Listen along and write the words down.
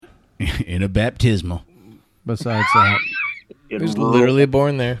In a baptismal. Besides that, He was literally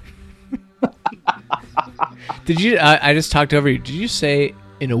born there. Did you? I just talked over you. Did you say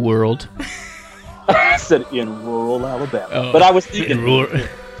in a world? I said in rural Alabama, Oh. but I was thinking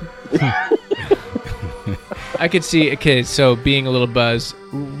I could see. Okay, so being a little buzz,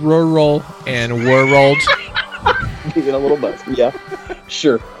 rural and world. being a little buzz. Yeah,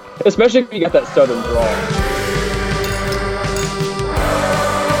 sure. Especially if you got that southern drawl.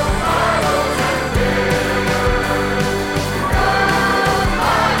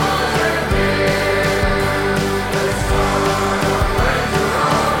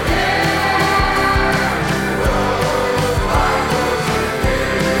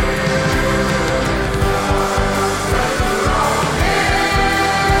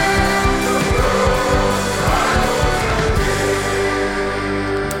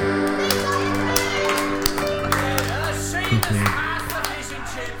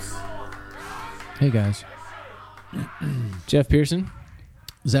 hey guys, Jeff Pearson,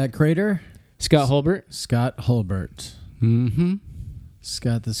 Zach Crater, Scott Holbert. Scott Holbert, Mm-hmm.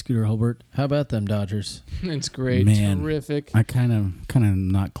 Scott the Scooter Holbert. How about them Dodgers? It's great, Man. terrific. I kind of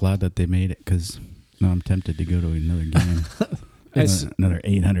not glad that they made it because now I'm tempted to go to another game. It's- Another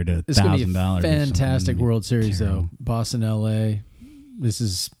 $800 to It's going to be a $1,000. fantastic World Series, Terrible. though. Boston, LA. This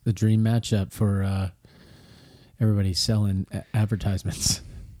is the dream matchup for everybody selling advertisements.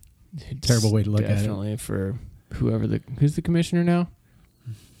 Terrible way to look at it. Definitely for who's the commissioner now?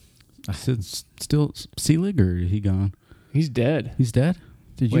 I said still Selig or he gone? He's dead. He's dead.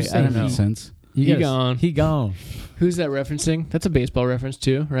 Did you Wait, say I don't That know. makes sense. He gone. He gone. Who's that referencing? That's a baseball reference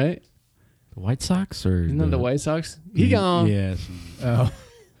too, right? The White Sox or Isn't that the White Sox? He gone. Yes. Oh,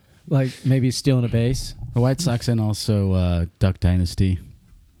 like maybe stealing a base. The White Sox and also Duck Dynasty.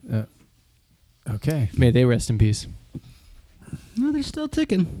 Okay. May they rest in peace. No, they're still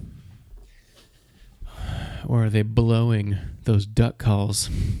ticking. Or are they blowing those duck calls?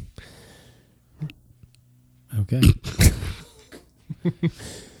 Okay.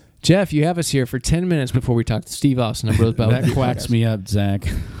 Jeff, you have us here for 10 minutes before we talk to Steve Austin of Rose Battle. That quacks me up, Zach.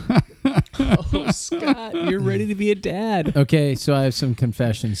 Oh, Scott, you're ready to be a dad. Okay, so I have some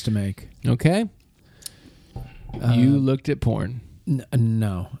confessions to make. Okay. You looked at porn.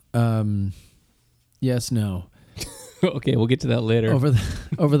 No. Yes, no. Okay, we'll get to that later.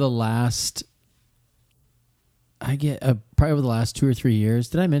 Over the last, probably over the last 2 or 3 years.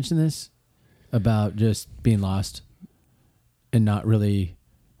 Did I mention this about just being lost and not really?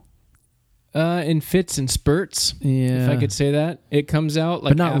 In fits and spurts, Yeah, if I could say that. It comes out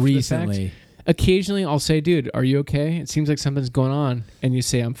like but not after the recently. fact. Occasionally I'll say, dude, are you okay? It seems like something's going on. And you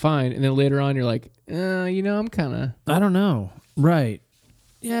say, I'm fine. And then later on you're like, I'm kind of... I don't know. Right?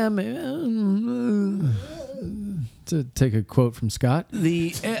 Yeah. Maybe, to take a quote from Scott,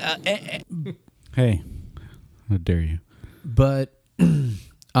 Hey, how dare you? but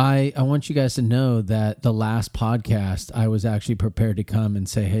I want you guys to know that the last podcast I was actually prepared to come and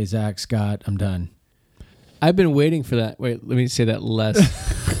say, hey, Zach, Scott, I'm done. I've been waiting for that. Wait, let me say that less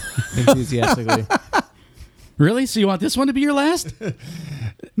enthusiastically. Really? So you want this one to be your last?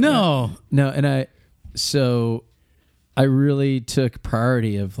 No. No, and I really took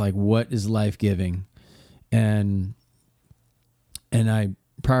priority of like what is life giving, and I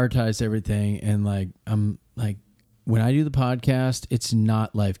prioritized everything, and like I'm like when I do the podcast, it's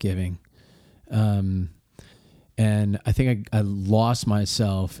not life giving, and I think I lost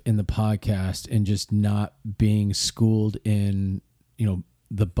myself in the podcast and just not being schooled in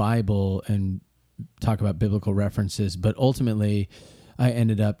the Bible and talk about biblical references, but ultimately I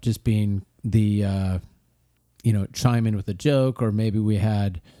ended up just being the chime in with a joke, or maybe we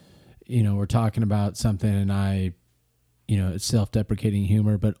had we're talking about something and I it's self-deprecating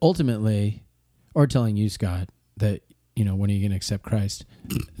humor, but ultimately, or telling you, Scott, that when are you going to accept Christ?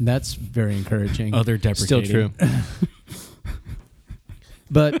 And that's very encouraging. Other deprecating. Still true.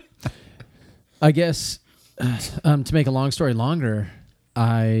 But I guess to make a long story longer,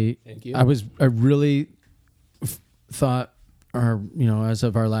 Thank you. I really thought, or as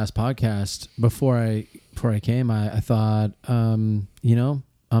of our last podcast, before I came, I thought I'm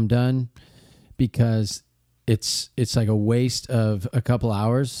done, because it's like a waste of a couple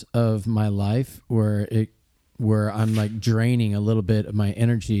hours of my life where I'm like draining a little bit of my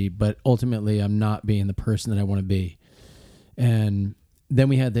energy, but ultimately I'm not being the person that I want to be. And then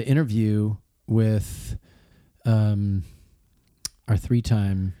we had the interview with our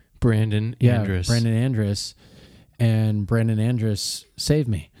 3-time Brandon Andrus. Brandon Andrus, and Brandon Andrus saved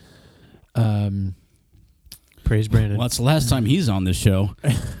me. Praise Brandon. Well, that's the last time he's on this show.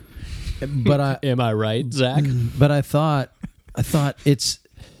 But Am I right, Zach? But I thought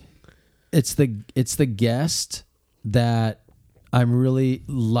it's the guest that I'm really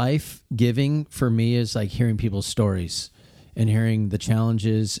life giving for me is like hearing people's stories and hearing the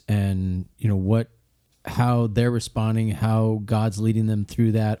challenges and how they're responding, how God's leading them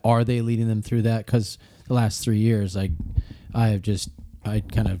through that. Are they leading them through that? Because the last 3 years, I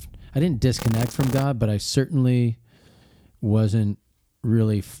didn't disconnect from God, but I certainly wasn't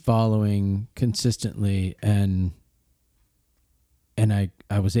really following consistently, and I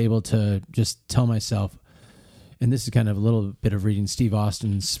was able to just tell myself, and this is kind of a little bit of reading Steve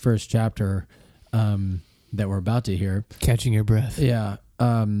Austin's first chapter that we're about to hear. Catching your breath. Yeah.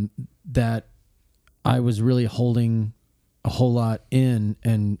 That I was really holding a whole lot in,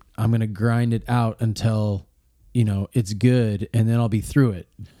 and I'm going to grind it out until, it's good, and then I'll be through it.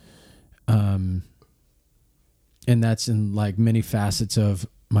 And that's in like many facets of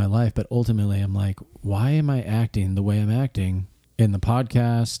my life. But ultimately I'm like, why am I acting the way I'm acting in the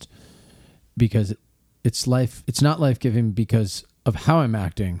podcast? Because it's not life-giving because of how I'm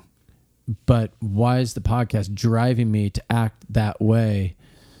acting, but why is the podcast driving me to act that way?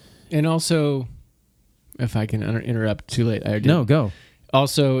 And also, if I can interrupt too late. No, go.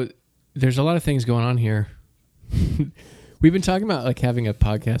 Also, there's a lot of things going on here. We've been talking about like having a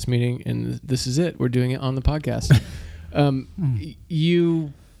podcast meeting, and this is it. We're doing it on the podcast.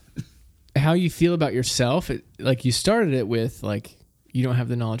 How you feel about yourself? Like you started it with like you don't have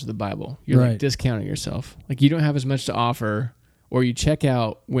the knowledge of the Bible. You're like discounting yourself. Like you don't have as much to offer, or you check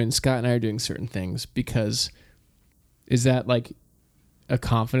out when Scott and I are doing certain things because is that like a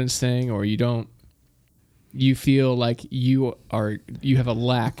confidence thing, or you feel like you have a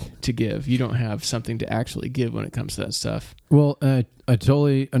lack to give. You don't have something to actually give when it comes to that stuff. Well, I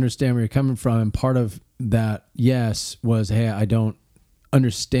totally understand where you're coming from. And part of that, yes, was, hey, I don't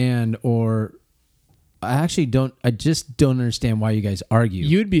understand, or I just don't understand why you guys argue.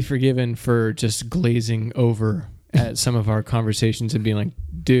 You'd be forgiven for just glazing over at some of our conversations and being like,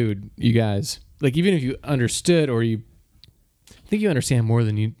 dude, you guys, like, even if you understood, or I think you understand more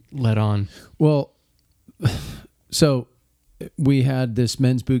than you let on. Well, so we had this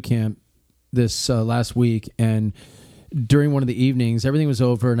men's boot camp this last week, and during one of the evenings, everything was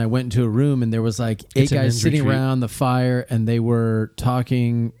over, and I went into a room, and there was like 8 guys sitting around the fire, and they were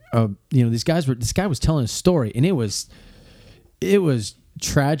talking. This guy was telling a story, and it was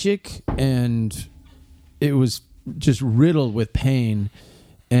tragic, and it was just riddled with pain,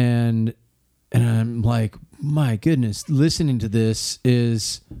 and I'm like, my goodness, listening to this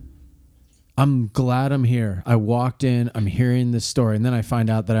is. I'm glad I'm here. I walked in, I'm hearing this story, and then I find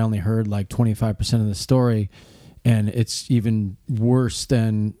out that I only heard like 25% of the story, and it's even worse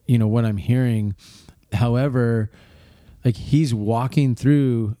than, what I'm hearing. However, like he's walking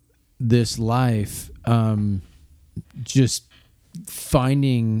through this life, just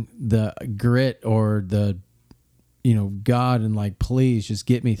finding the grit or the, God, and like, please just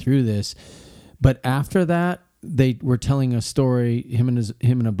get me through this. But after that, they were telling a story. Him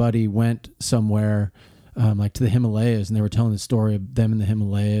and a buddy went somewhere, like to the Himalayas, and they were telling the story of them in the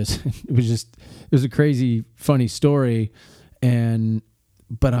Himalayas. It was a crazy, funny story.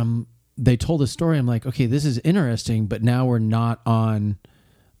 But they told the story. I'm like, okay, this is interesting, but now we're not on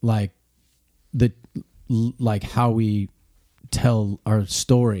like how we tell our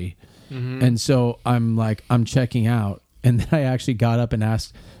story. Mm-hmm. And so I'm like, I'm checking out. And then I actually got up and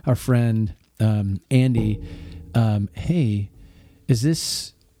asked our friend, Andy, hey, is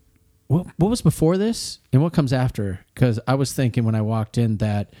this what was before this and what comes after? Because I was thinking when I walked in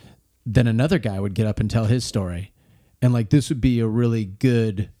that then another guy would get up and tell his story, and like this would be a really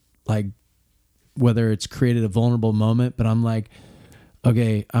good, like, whether it's created a vulnerable moment. But I'm like,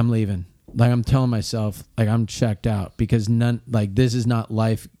 okay, I'm leaving. Like I'm telling myself, like I'm checked out, because this is not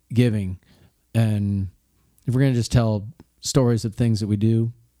life giving. And if we're gonna just tell stories of things that we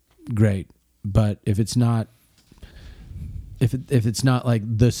do, great. But if it's not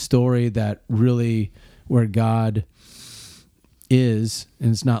like the story that really where God is,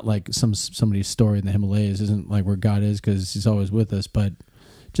 and it's not like somebody's story in the Himalayas isn't like where God is because he's always with us, but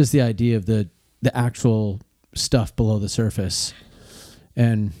just the idea of the actual stuff below the surface.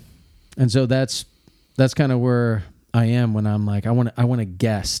 And so that's kind of where I am when I'm like, I want a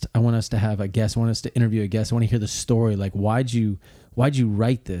guest. I want us to have a guest. I want us to interview a guest. I want to hear the story. Like, why'd you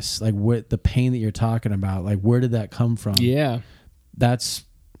write this? Like, what the pain that you're talking about? Like, where did that come from? Yeah, that's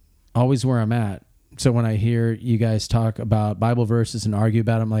always where I'm at. So when I hear you guys talk about Bible verses and argue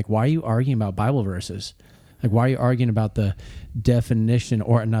about them, I'm like, why are you arguing about Bible verses? Like, why are you arguing about the definition,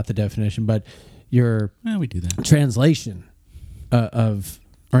 or not the definition, but your we do that translation of,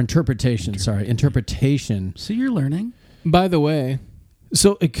 or interpretation. Sorry, interpretation. So you're learning. By the way,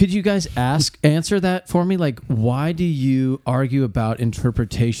 So could you guys answer that for me? Like, why do you argue about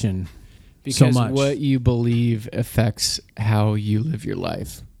interpretation Because so much? what you believe affects how you live your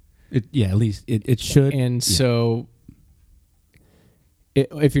life. At least it should. And so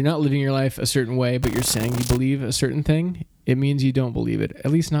if you're not living your life a certain way, but you're saying you believe a certain thing, it means you don't believe it,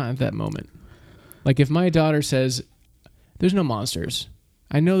 at least not at that moment. Like if my daughter says, there's no monsters.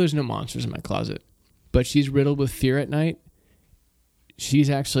 I know there's no monsters in my closet, but she's riddled with fear at night. She's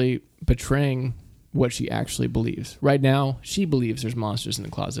actually betraying what she actually believes. Right now, she believes there's monsters in the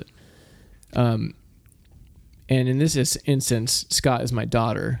closet. And in this instance, Scott is my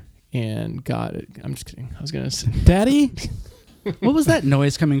daughter, and God, I'm just kidding. I was going to say, Daddy? What was that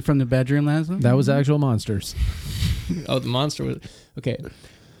noise coming from the bedroom last night? That was actual monsters. oh, the monster was, okay.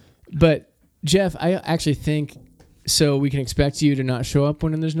 But Jeff, I actually think, so we can expect you to not show up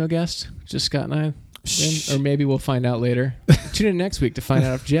when there's no guest, just Scott and I, then? Or maybe we'll find out later. Tune in next week to find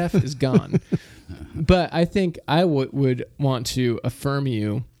out if Jeff is gone. But I think I would want to affirm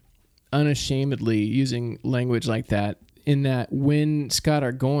you unashamedly using language like that, in that when Scott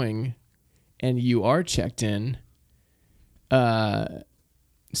are going and you are checked in,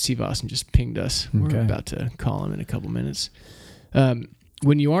 Steve Austin just pinged us. Okay. We're about to call him in a couple minutes.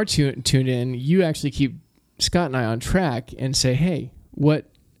 When you are tuned in, you actually keep Scott and I on track and say, hey, what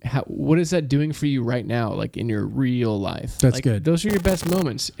is that doing for you right now, like in your real life? That's like, good. Those are your best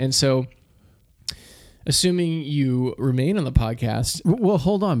moments. And so assuming you remain on the podcast. Well,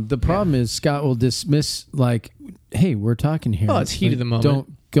 hold on. The problem is Scott will dismiss, like, hey, we're talking here. Oh, it's heat of the moment.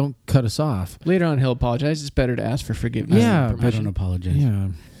 Don't cut us off. Later on, he'll apologize. It's better to ask for forgiveness. Yeah, than I permission. don't apologize. Yeah.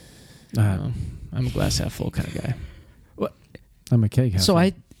 I'm a glass half full kind of guy. I'm a cake half.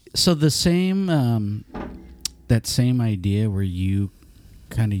 So the same that same idea where you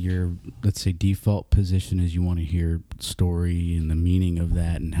kind of your, let's say, default position is you want to hear story and the meaning of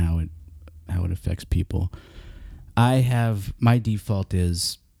that and how it affects people. My default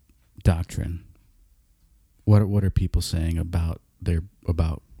is doctrine. What are people saying about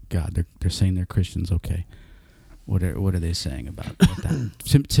God? They're saying they're Christians. Okay. What are they saying about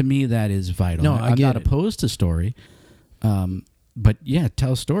that? To me, that is vital. No, I'm not it. opposed to story. But yeah,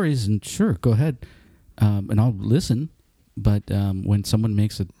 tell stories and sure, go ahead. And I'll listen. But when someone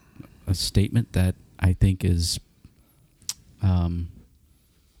makes a statement that I think is wrong,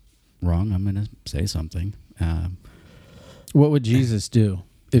 I'm going to say something. What would Jesus do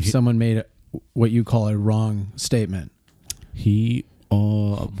if someone made what you call a wrong statement? He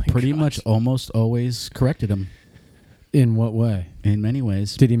pretty much almost always corrected him. In what way? In many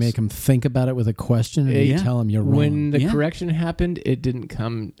ways. Did he make him think about it with a question, or did he tell him you're wrong? When the correction happened,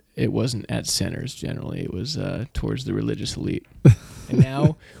 it wasn't at sinners generally. It was towards the religious elite. And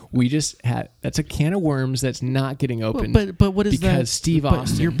now we just that's a can of worms that's not getting open. But what is that? Because Steve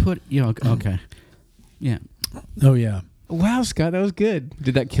Austin. Okay. Yeah. Oh, yeah. Wow, Scott, that was good.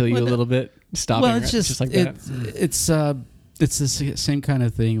 Did that kill you a little bit? Stopping Well, it's just like that? It's the same kind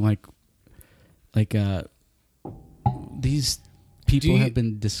of thing. Like these people have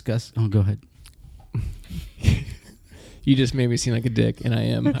been discussed. Oh, go ahead. You just made me seem like a dick, and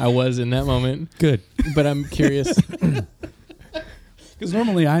I was in that moment. Good. But I'm curious. Because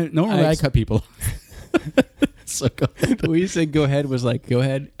normally I cut people. So go ahead. The way you said go ahead was like, go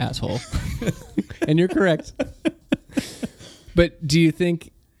ahead, asshole. And you're correct. But do you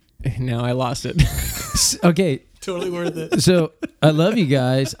think... No, I lost it. Okay. Totally worth it. So I love you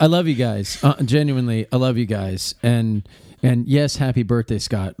guys. Genuinely, I love you guys. And yes, happy birthday,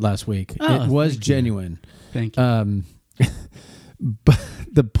 Scott, last week. Oh, it was thank genuine. You. Thank you. But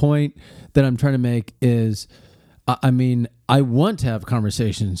the point that I'm trying to make is, I want to have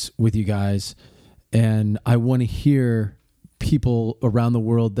conversations with you guys, and I want to hear people around the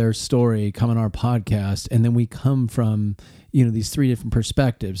world, their story, come on our podcast, and then we come from, these three different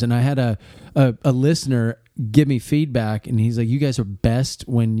perspectives. And I had a listener give me feedback, and he's like, you guys are best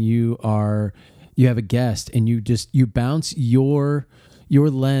when you have a guest and you bounce your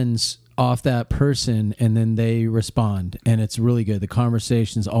lens off that person, and then they respond, and it's really good. The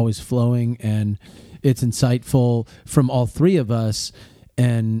conversation's always flowing, and it's insightful from all three of us,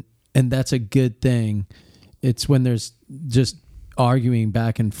 and that's a good thing. It's when there's just arguing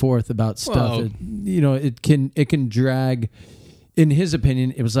back and forth about stuff. It can drag. In his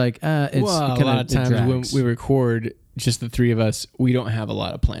opinion, it was like a lot of times when we record just the three of us, we don't have a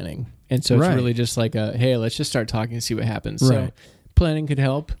lot of planning, and so it's really just like hey, let's just start talking and see what happens. Right. So planning could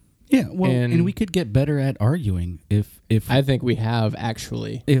help. Yeah, well, and we could get better at arguing if I think we have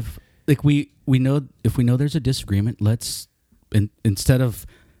actually. If we know there's a disagreement, let's instead of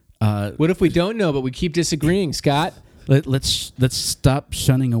what if we don't know but we keep disagreeing, Scott? let's stop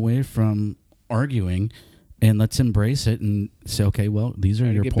shunning away from arguing, and let's embrace it and say, okay, well, these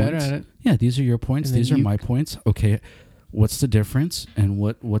are your get points. better at it. Yeah, these are your points. And then These are you- my points. Okay, what's the difference, and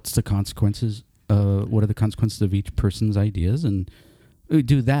what's the consequences? What are the consequences of each person's ideas? And we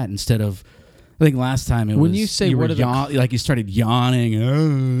do that instead of. I think last time it was When you say you were what are the like you started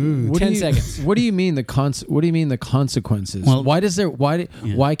yawning. What do 10 you- seconds. What do you mean the consequences? Well,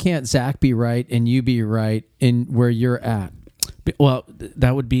 why can't Zach be right and you be right in where you're at? Well,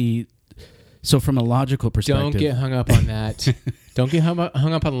 that would be so from a logical perspective. Don't get hung up on that. Don't get hung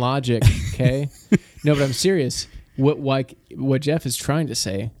up on logic, okay? No, but I'm serious. What Jeff is trying to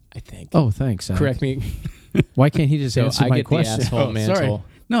say, I think. Oh, thanks. Zach. Correct me. Why can't he just So answer I my get question? the asshole mantle. Sorry.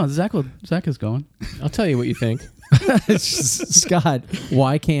 No, Zach is going. I'll tell you what you think. Scott,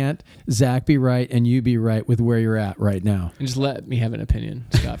 why can't Zach be right and you be right with where you're at right now? And just let me have an opinion,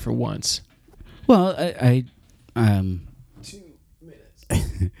 Scott, for once. Well, I 2 minutes.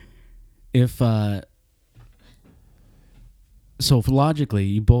 If logically,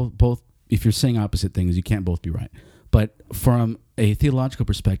 you both if you're saying opposite things, you can't both be right. But from a theological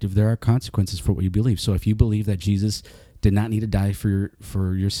perspective, there are consequences for what you believe. So if you believe that Jesus did not need to die for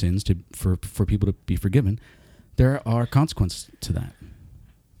your sins for people to be forgiven, there are consequences to that.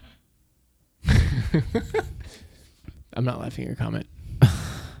 I'm not laughing at your comment.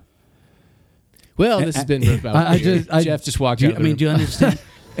 Well, this has been Jeff just walked out. Do you understand?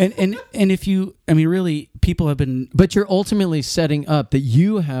 and if you, really, people have been. But you're ultimately setting up that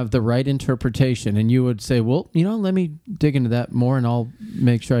you have the right interpretation, and you would say, well, let me dig into that more, and I'll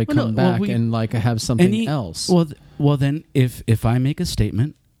make sure I come back and I have something else. Well, then, if I make a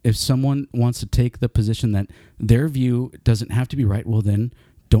statement, if someone wants to take the position that their view doesn't have to be right, well, then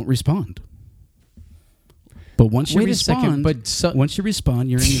don't respond. But once you respond, once you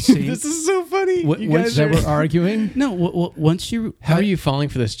respond, you're in the same. This is so funny. You guys we're arguing. No, once you. How are you falling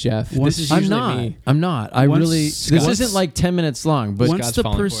for this, Jeff? This is usually me. I'm not. This isn't like 10 minutes long. But once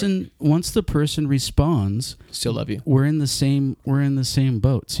the person responds, still love you. We're in the same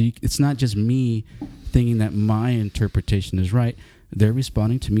boat. So it's not just me thinking that my interpretation is right. They're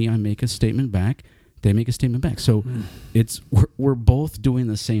responding to me. I make a statement back. They make a statement back. So we're both doing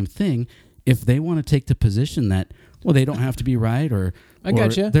the same thing. If they want to take the position that, well, they don't have to be right or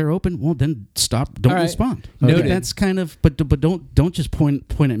gotcha. They're open, well, then stop. Don't respond. Noted. That's kind of, but don't just point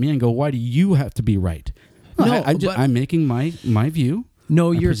at me and go, why do you have to be right? No, I'm making my view.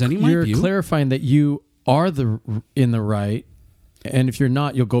 No, you're view. clarifying that you are in the right. And if you're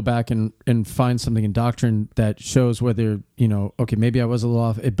not, you'll go back and find something in doctrine that shows whether, okay, maybe I was a little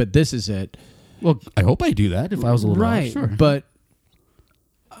off, but this is it. Well, I hope I do that if I was a little right, off. Sure. But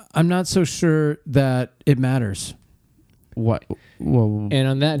I'm not so sure that it matters. What? Well, and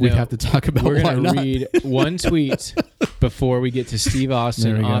on that note, we have to talk about. We're going to read one tweet before we get to Steve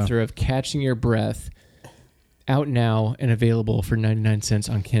Austin, author of Catching Your Breath, out now and available for 99 cents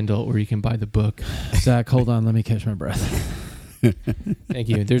on Kindle, or you can buy the book. Zach, hold on, let me catch my breath. Thank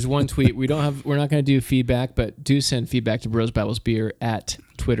you. There's one tweet. We're not going to do feedback, but do send feedback to Bros Bibles Beer at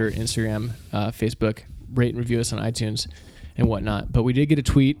Twitter, Instagram, Facebook. Rate and review us on iTunes and whatnot. But we did get a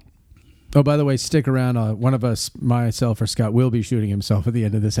tweet. Oh, by the way, stick around. One of us, myself or Scott, will be shooting himself at the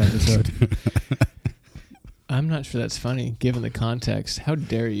end of this episode. I'm not sure that's funny, given the context. How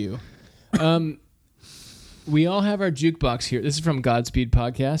dare you? We all have our jukebox here. This is from Godspeed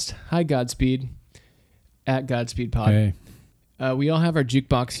Podcast. Hi, Godspeed. At Godspeed Pod. Hey. We all have our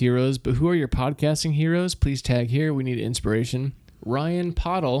jukebox heroes, but who are your podcasting heroes? Please tag here. We need inspiration. Ryan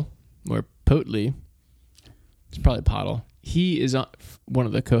Pottle, or Potley. It's probably Pottle. He is one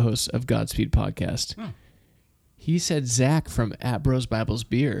of the co-hosts of Godspeed Podcast. Huh. He said Zach from At Bros Bibles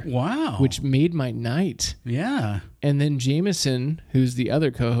Beer. Wow. Which made my night. Yeah. And then Jameson, who's the other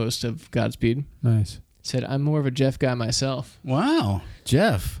co-host of Godspeed, said, I'm more of a Jeff guy myself. Wow.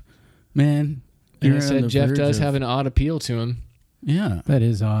 Jeff. Man. And I said Jeff does have an odd appeal to him. Yeah. That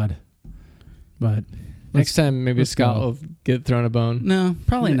is odd. But next time, maybe Scott will get thrown a bone. No,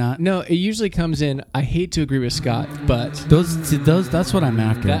 probably not. No, it usually comes in. I hate to agree with Scott, but those that's what I'm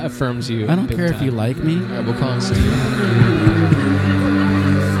after. That affirms you. I don't care if you like me. All right, we'll call him Steve.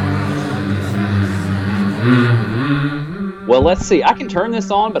 Well, let's see. I can turn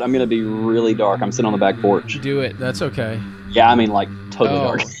this on, but I'm going to be really dark. I'm sitting on the back porch. Do it. That's okay. Yeah, I mean, like, totally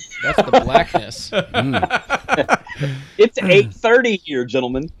dark. That's the blackness. It's 8:30 here,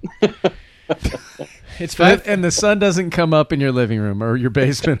 gentlemen. It's 5, and the sun doesn't come up in your living room or your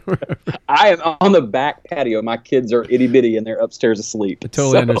basement. I am on the back patio. My kids are itty bitty and they're upstairs asleep. I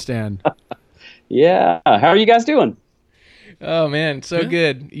totally understand. Yeah. How are you guys doing? Oh man, so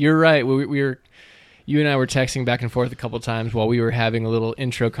good. You're right. We were. you and I were texting back and forth a couple times while we were having a little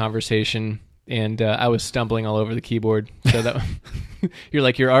intro conversation, and I was stumbling all over the keyboard. So that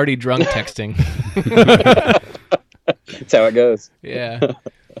you're already drunk texting. That's how it goes. Yeah.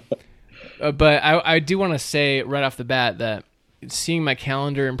 But I do want to say right off the bat that seeing my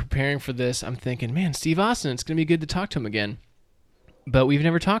calendar and preparing for this, I'm thinking, man, Steve Austin, it's going to be good to talk to him again. But we've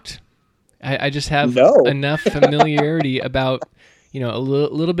never talked. I just have enough familiarity about, a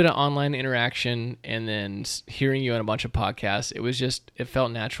little bit of online interaction, and then hearing you on a bunch of podcasts. It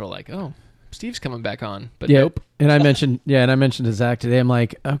felt natural, like, oh, Steve's coming back on. But nope. And I mentioned to Zach today, I'm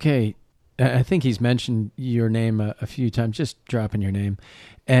like, okay, I think he's mentioned your name a few times, just dropping your name.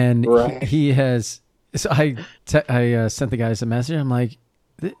 And he has, so I sent the guys a message. I'm like,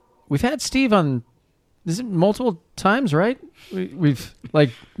 we've had Steve on multiple times, right? We've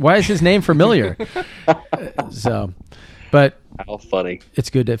like, why is his name familiar? But how funny. It's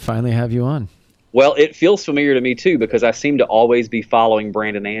good to finally have you on. Well, it feels familiar to me too, because I seem to always be following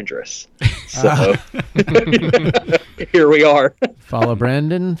Brandon Andrus. So here we are. Follow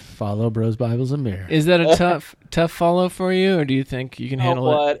Brandon, follow Bros Bibles and Beer. Is that a tough follow for you, or do you think you can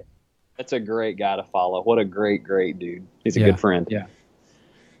handle it? That's a great guy to follow. What a great dude. He's a good friend.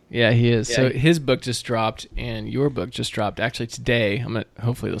 Yeah, he is. Yeah. So his book just dropped, and your book just dropped actually today.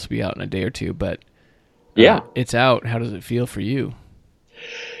 Hopefully this will be out in a day or two, but it's out. How does it feel for you?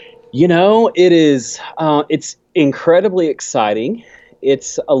 It is. It's incredibly exciting.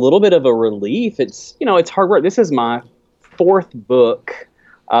 It's a little bit of a relief. It's it's hard work. This is my fourth book,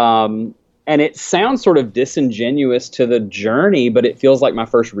 and it sounds sort of disingenuous to the journey, but it feels like my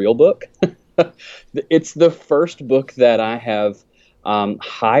first real book. It's the first book that I have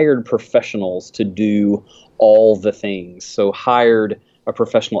hired professionals to do all the things. So hired a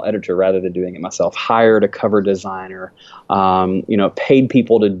professional editor rather than doing it myself, hired a cover designer, paid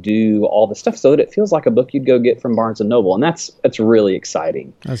people to do all the stuff so that it feels like a book you'd go get from Barnes & Noble. And that's really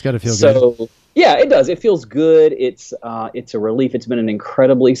exciting. That's got to feel good. So, yeah, it does. It feels good. It's a relief. It's been an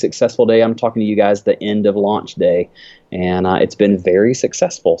incredibly successful day. I'm talking to you guys the end of launch day, and it's been very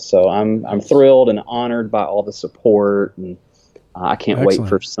successful. So I'm thrilled and honored by all the support, and I can't wait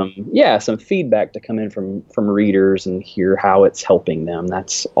for some feedback to come in from readers and hear how it's helping them.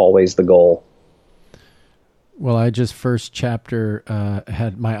 That's always the goal. Well, I just first chapter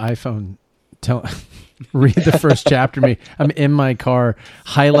had my iPhone read the first chapter to me. I'm in my car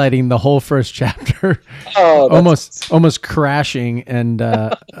highlighting the whole first chapter, almost crashing, and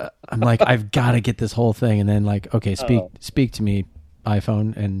I'm like, I've got to get this whole thing. And then like, okay, speak to me,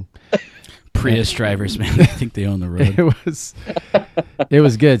 iPhone, and Prius drivers, man. I think they own the road. It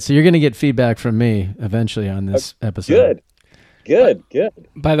was good. So you're going to get feedback from me eventually on this episode. Good.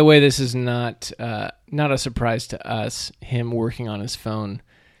 By the way, this is not a surprise to us, him working on his phone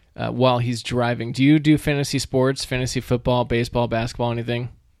while he's driving. Do you do fantasy sports, fantasy football, baseball, basketball, anything?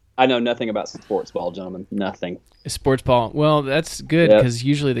 I know nothing about sports ball, gentlemen. Nothing. Sports ball. Well, that's good because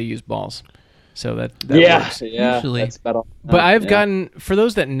usually they use balls. So that works. Yeah, usually. That's better. But I've gotten, for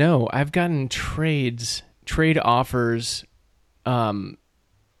those that know, I've gotten trade offers during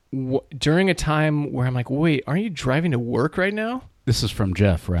a time where I'm like, wait, aren't you driving to work right now? This is from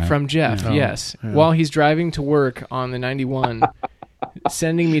Jeff, right? From Jeff, yes. Yeah. While he's driving to work on the 91,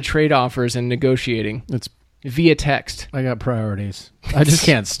 sending me trade offers and negotiating. It's via text. I got priorities. I just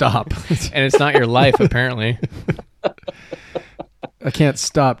can't stop. And it's not your life, apparently. I can't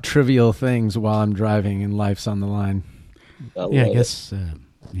stop trivial things while I'm driving and life's on the line. I guess.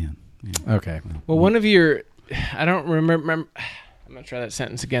 Okay. Well, one of your, I don't remember. I'm gonna try that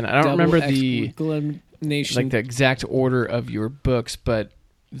sentence again. I don't remember the exact order of your books, but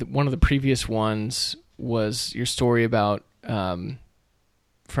one of the previous ones was your story about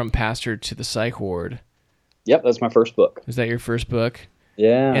from pastor to the psych ward. Yep, that's my first book. Is that your first book?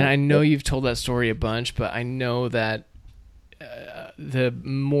 Yeah. And I know you've told that story a bunch, but I know that the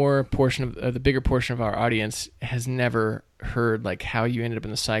bigger portion of our audience has never heard like how you ended up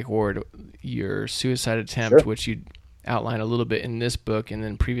in the psych ward, your suicide attempt, which you outline a little bit in this book and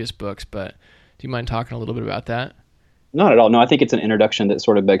then previous books. But do you mind talking a little bit about that? Not at all. No, I think it's an introduction that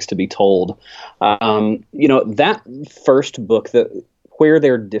sort of begs to be told. That first book, where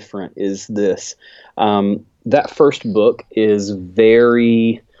they're different is this. That first book is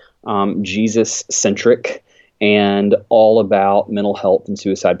very Jesus-centric and all about mental health and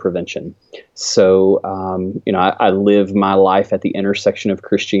suicide prevention. So, I live my life at the intersection of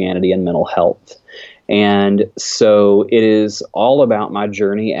Christianity and mental health. And so it is all about my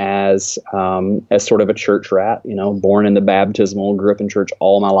journey as sort of a church rat, born in the baptismal, grew up in church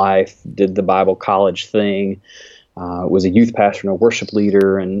all my life, did the Bible college thing, was a youth pastor and a worship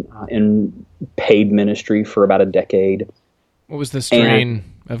leader, and in paid ministry for about a decade. What was the strain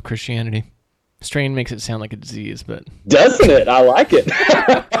of Christianity? Strain makes it sound like a disease, but doesn't it? I like it.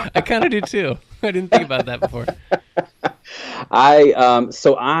 I kind of do too. I didn't think about that before.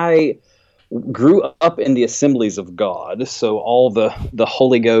 I grew up in the Assemblies of God, so all the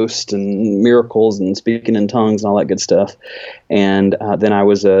Holy Ghost and miracles and speaking in tongues and all that good stuff. And then I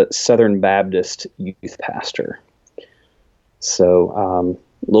was a Southern Baptist youth pastor. So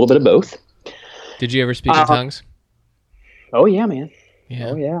a little bit of both. Did you ever speak in tongues? Oh, yeah, man. Yeah.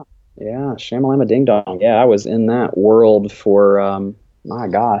 Oh, yeah. Yeah, Shamalama Ding Dong. Yeah, I was in that world for, my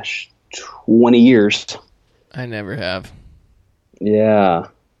gosh, 20 years. I never have. Yeah.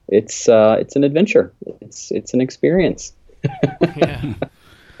 It's an adventure. It's an experience. Yeah.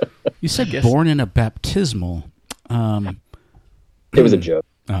 You said born in a baptismal. It was a joke.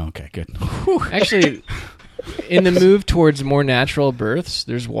 Oh, okay, good. Actually, in the move towards more natural births,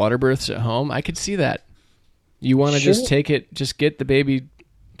 there's water births at home. I could see that. You want to just get the baby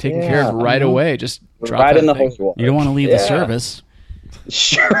taken care of right away. Just drop right in the thing. holy water. You don't want to leave the service.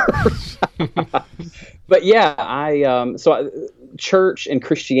 Sure. But yeah, church and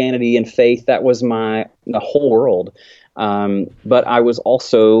Christianity and faith, that was the whole world. But I was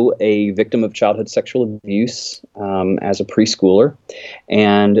also a victim of childhood sexual abuse as a preschooler.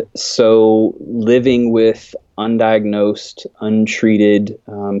 And so living with undiagnosed, untreated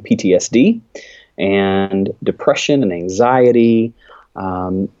PTSD and depression and anxiety.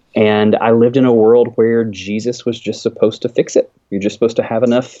 And I lived in a world where Jesus was just supposed to fix it. You're just supposed to have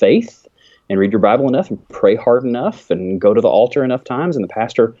enough faith and read your Bible enough and pray hard enough and go to the altar enough times, and the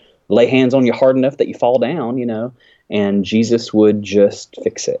pastor lay hands on you hard enough that you fall down, and Jesus would just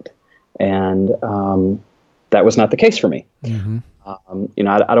fix it. And that was not the case for me. Mm-hmm.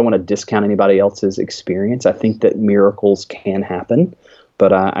 I don't want to discount anybody else's experience. I think that miracles can happen,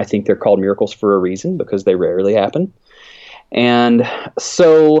 but I think they're called miracles for a reason, because they rarely happen. And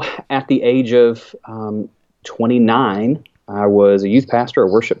so at the age of 29, I was a youth pastor, a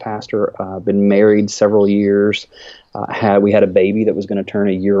worship pastor, been married several years. We had a baby that was going to turn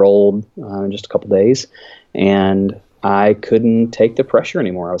a year old in just a couple days. And I couldn't take the pressure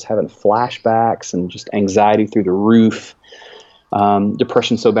anymore. I was having flashbacks and just anxiety through the roof.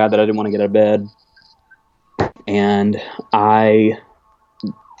 Depression so bad that I didn't want to get out of bed. And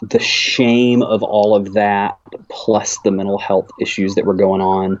the shame of all of that, plus the mental health issues that were going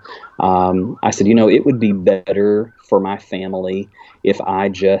on, I said, it would be better for my family if I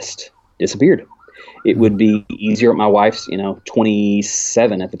just disappeared. It would be easier. My wife's,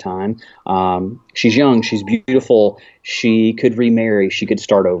 27 at the time. She's young. She's beautiful. She could remarry. She could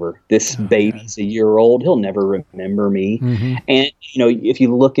start over. This baby's a year old. He'll never remember me. Mm-hmm. And, if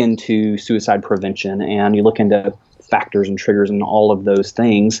you look into suicide prevention and you look into factors and triggers and all of those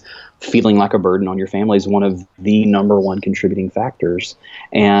things, feeling like a burden on your family is one of the number one contributing factors.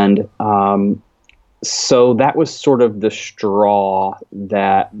 And so that was sort of the straw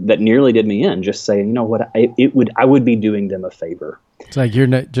that nearly did me in, just saying, I would be doing them a favor. It's like you're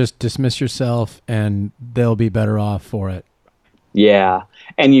not, just dismiss yourself and they'll be better off for it. Yeah.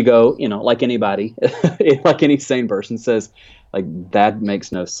 And you go, like anybody, like any sane person says, like, that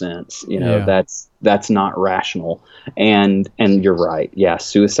makes no sense. That's not rational. And you're right. Yeah.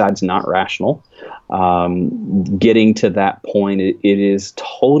 Suicide's not rational. Getting to that point, it is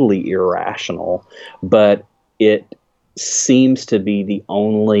totally irrational, but it seems to be the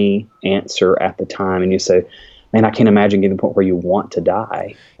only answer at the time. And you say, man, I can't imagine getting to the point where you want to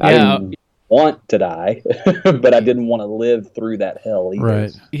die. Yeah. I didn't want to die, but I didn't want to live through that hell either.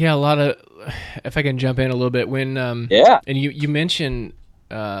 Right. Yeah. A lot of, if I can jump in a little bit, when, and you mentioned,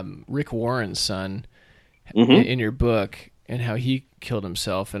 Rick Warren's son in your book and how he killed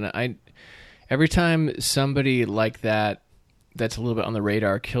himself. And every time somebody like that, that's a little bit on the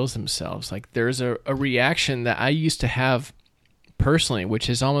radar, kills themselves, like there's a reaction that I used to have personally, which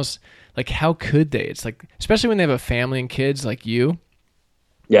is almost like, how could they? It's like, especially when they have a family and kids like you.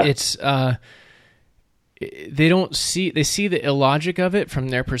 Yeah. It's, they see the illogic of it from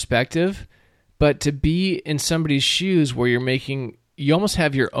their perspective, but to be in somebody's shoes where you almost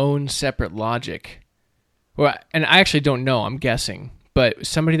have your own separate logic. Well, and I actually don't know, I'm guessing, but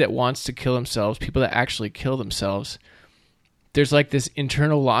somebody that wants to kill themselves, people that actually kill themselves, there's like this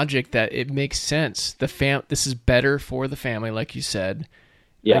internal logic that it makes sense. This is better for the family, like you said.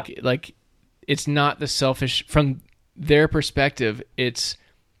 Yeah. Like it's not the selfish, from their perspective, it's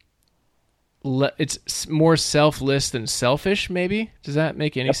more selfless than selfish, maybe. Does that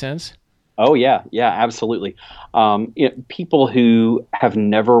make any sense? Oh, yeah. Yeah, absolutely. People who have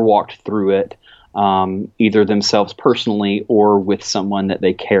never walked through it either themselves personally or with someone that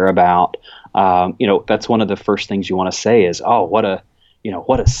they care about, that's one of the first things you want to say is, oh, what a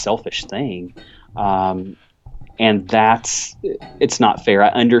selfish thing. And it's not fair. I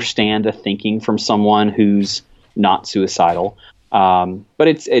understand the thinking from someone who's not suicidal. But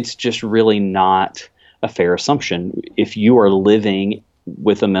it's just really not a fair assumption. If you are living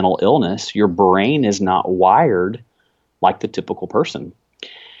with a mental illness, your brain is not wired like the typical person.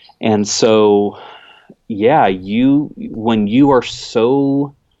 And so, when you are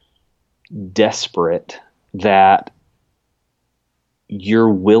so desperate that you're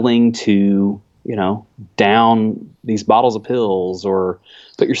willing to, down these bottles of pills or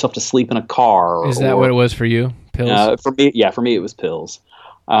put yourself to sleep in a car. Is that what it was for you? Pills? For me, it was pills.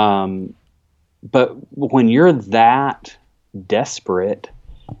 But when you're that desperate,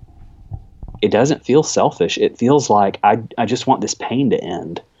 it doesn't feel selfish. It feels like I just want this pain to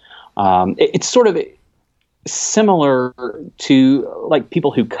end. It's sort of similar to like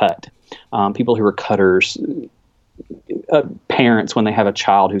people who cut, people who are cutters. Parents, when they have a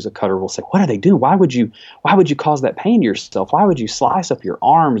child who's a cutter, will say, "What are they doing? Why would you cause that pain to yourself? Why would you slice up your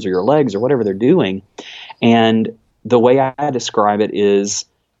arms or your legs or whatever they're doing?" And the way I describe it is,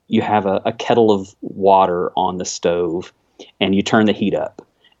 you have a kettle of water on the stove, and you turn the heat up,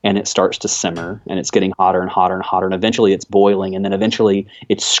 and it starts to simmer, and it's getting hotter and hotter and hotter, and eventually it's boiling, and then eventually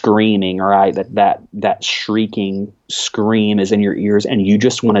it's screaming. Right, that shrieking scream is in your ears, and you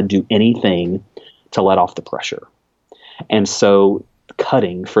just want to do anything to let off the pressure. And so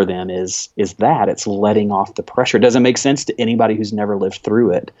cutting for them is that it's letting off the pressure. It doesn't make sense to anybody who's never lived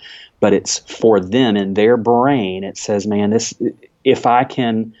through it, but it's for them in their brain. It says, man, if I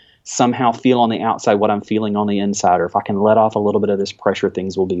can somehow feel on the outside what I'm feeling on the inside, or if I can let off a little bit of this pressure,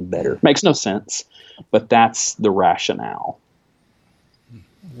 things will be better. Makes no sense, but that's the rationale.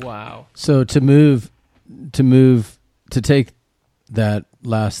 Wow. So to take that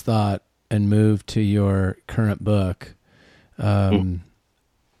last thought and move to your current book,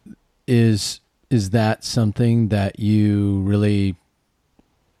 is that something that you really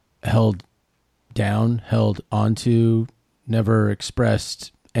held onto, never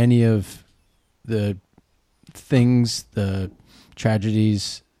expressed any of the things, the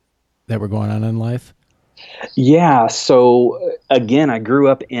tragedies that were going on in life? Yeah. So again, I grew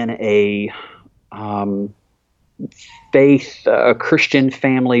up in a faith, a Christian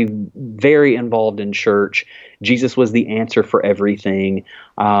family, very involved in church. Jesus was the answer for everything.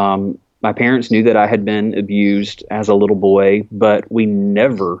 My parents knew that I had been abused as a little boy, but we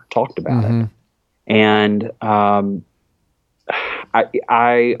never talked about it. And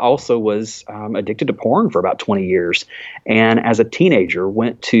I also was addicted to porn for about 20 years. And as a teenager,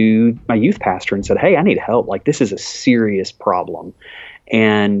 went to my youth pastor and said, "Hey, I need help. Like, this is a serious problem."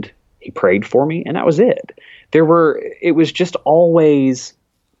 And he prayed for me, and that was it. It was just always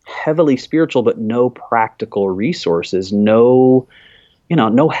heavily spiritual, but no practical resources, no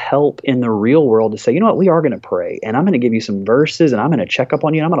help in the real world to say, you know what, we are going to pray, and I'm going to give you some verses, and I'm going to check up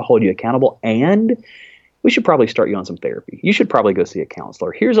on you, and I'm going to hold you accountable, and we should probably start you on some therapy. You should probably go see a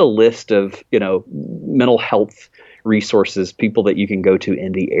counselor. Here's a list of, mental health resources, people that you can go to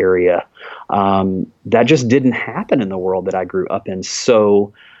in the area. That just didn't happen in the world that I grew up in.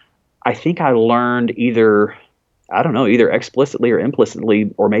 So I think I learned either explicitly or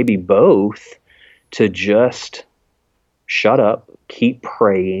implicitly, or maybe both, to just shut up, keep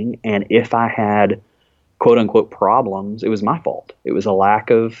praying. And if I had quote unquote problems, it was my fault. It was a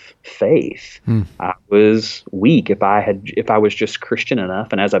lack of faith. I was weak if I was just Christian enough.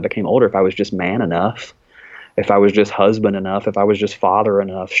 And as I became older, if I was just man enough, if I was just husband enough, if I was just father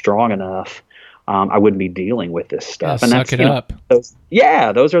enough, strong enough, I wouldn't be dealing with this stuff. Yeah, and suck it up.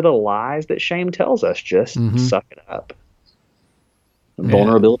 Those are the lies that shame tells us. Just suck it up.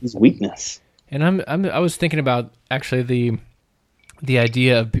 Vulnerability is weakness. And I was thinking about actually the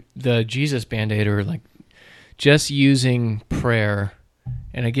idea of the Jesus Band-Aid, or like just using prayer.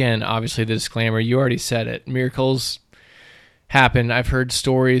 And again, obviously the disclaimer, you already said it. Miracles happen. I've heard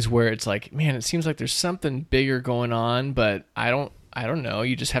stories where it's like, man, it seems like there's something bigger going on, but I don't know.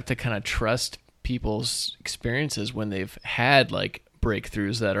 You just have to kind of trust people's experiences when they've had like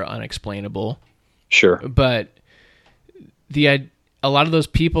breakthroughs that are unexplainable. Sure. But a lot of those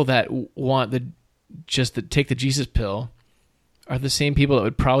people that want take the Jesus pill are the same people that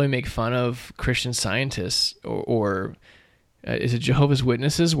would probably make fun of Christian scientists or is it Jehovah's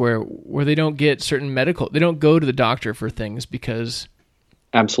Witnesses where they don't get they don't go to the doctor for things because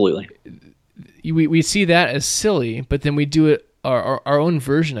absolutely we see that as silly, but then we do it our own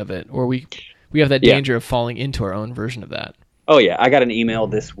version of it, or we have that danger of falling into our own version of that. Oh yeah, I got an email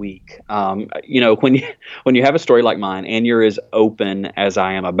this week. When you have a story like mine and you're as open as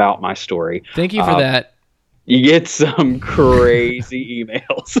I am about my story. Thank you for that. You get some crazy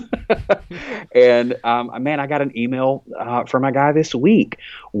emails. And man, I got an email from a guy this week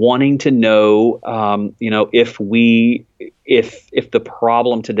wanting to know, if the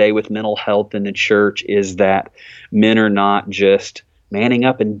problem today with mental health in the church is that men are not just manning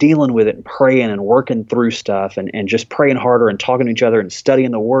up and dealing with it and praying and working through stuff and just praying harder and talking to each other and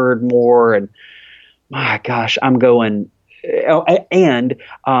studying the word more. And my gosh, I'm going, why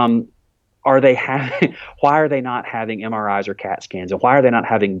are they not having MRIs or CAT scans? And why are they not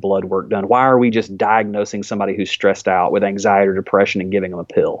having blood work done? Why are we just diagnosing somebody who's stressed out with anxiety or depression and giving them a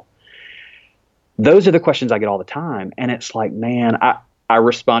pill? Those are the questions I get all the time. And it's like, man, I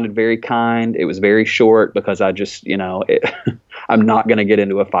responded very kind. It was very short because I just, I'm not going to get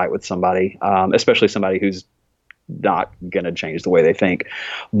into a fight with somebody, especially somebody who's not going to change the way they think.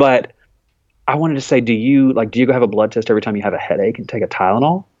 But I wanted to say, do you go have a blood test every time you have a headache and take a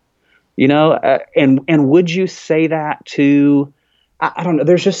Tylenol? And would you say that to, I don't know,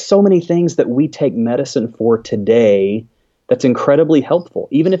 there's just so many things that we take medicine for today that's incredibly helpful,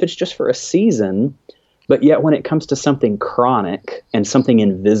 even if it's just for a season. But yet when it comes to something chronic and something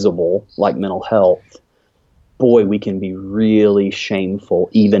invisible like mental health, boy, we can be really shameful,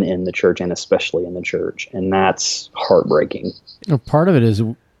 even in the church and especially in the church. And that's heartbreaking. Part of it is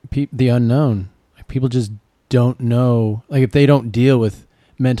the unknown. People just don't know. Like if they don't deal with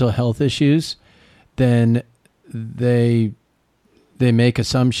mental health issues, then they make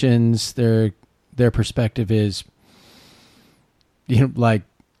assumptions. Their perspective is, like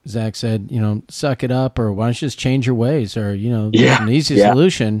Zach said, suck it up, or why don't you just change your ways, or there's an easy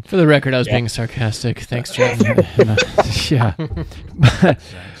solution. For the record, I was being sarcastic. Thanks, Jeff. Yeah,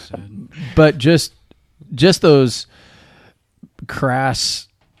 but just those crass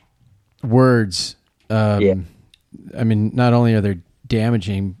words. I mean, not only are they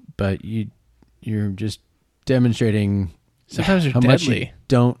damaging, but you're just demonstrating sometimes how deadly. Much you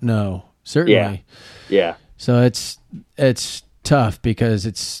don't know. Certainly. Yeah. So it's tough because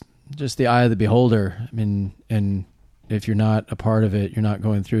it's just the eye of the beholder. I mean, and if you're not a part of it, you're not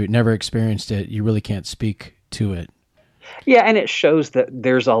going through it, never experienced it, you really can't speak to it. Yeah, and it shows that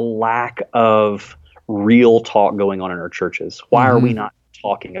there's a lack of real talk going on in our churches. Why are we not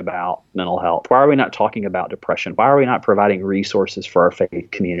talking about mental health? Why are we not talking about depression? Why are we not providing resources for our faith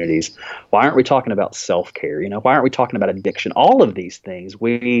communities? Why aren't we talking about self-care? Why aren't we talking about addiction? All of these things.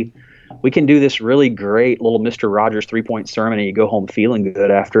 We can do this really great little Mr. Rogers 3-point sermon and you go home feeling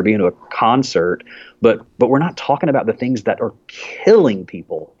good after being to a concert, but we're not talking about the things that are killing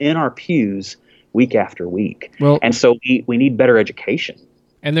people in our pews week after week. Well, and so we need better education.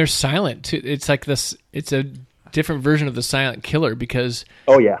 And they're silent too. It's like this. It's a different version of the silent killer because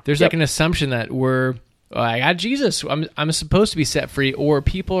there's like an assumption that I got Jesus. I'm supposed to be set free, or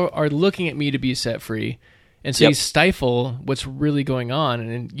people are looking at me to be set free, and so you stifle what's really going on.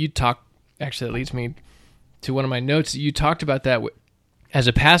 And you talk. Actually, that leads me to one of my notes. You talked about that as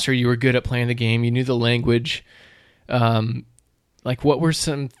a pastor. You were good at playing the game. You knew the language. Like, what were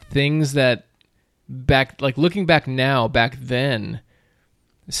some things that looking back now, back then,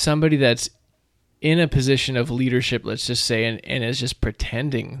 somebody that's in a position of leadership, let's just say, and is just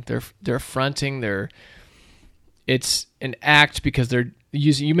pretending, they're fronting, it's an act because they're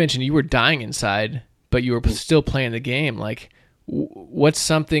using, you mentioned you were dying inside, but you were still playing the game. Like, what's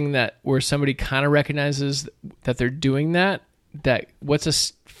something where somebody kind of recognizes that they're doing that what's a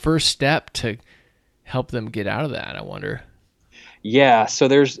first step to help them get out of that, I wonder? Yeah, so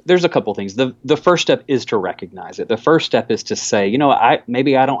there's a couple things. The first step is to recognize it. The first step is to say,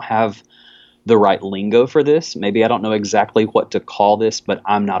 maybe I don't have the right lingo for this. Maybe I don't know exactly what to call this, but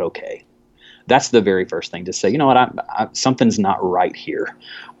I'm not okay. That's the very first thing to say. You know what? Something's not right here.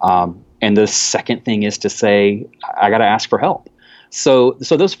 And the second thing is to say, I got to ask for help. So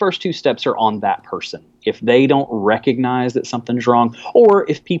those first two steps are on that person. If they don't recognize that something's wrong, or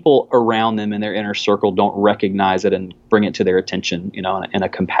if people around them in their inner circle don't recognize it and bring it to their attention, in a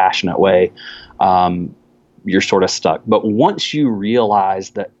compassionate way, you're sort of stuck. But once you realize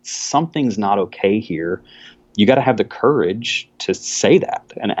that something's not okay here, you got to have the courage to say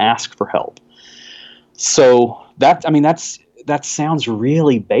that and ask for help. So that sounds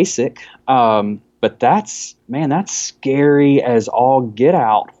really basic. But that's scary as all get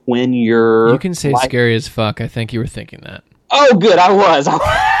out when you're... You can say scary as fuck. I think you were thinking that. Oh, good. I was.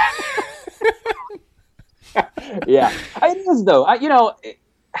 Yeah. It is, though.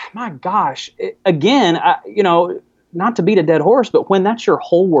 My gosh. Not to beat a dead horse, but when that's your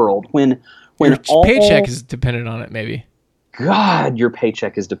whole world, when your all... paycheck is dependent on it, maybe. God, your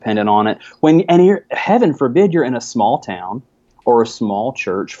paycheck is dependent on it. Heaven forbid you're in a small town or a small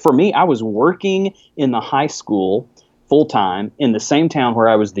church. For me, I was working in the high school full time in the same town where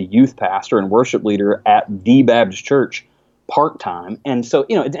I was the youth pastor and worship leader at the Baptist church part time. And so,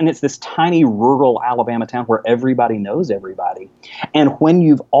 and it's this tiny rural Alabama town where everybody knows everybody. And when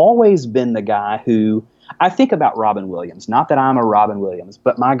you've always been the guy who, I think about Robin Williams, not that I'm a Robin Williams,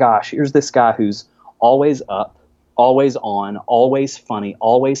 but my gosh, here's this guy who's always up, always on, always funny,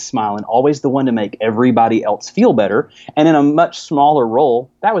 always smiling, always the one to make everybody else feel better. And in a much smaller role,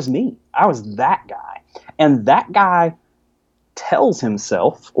 that was me. I was that guy. And that guy tells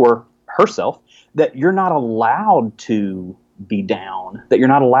himself or herself that you're not allowed to be down, that you're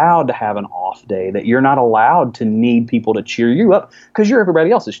not allowed to have an off day, that you're not allowed to need people to cheer you up because you're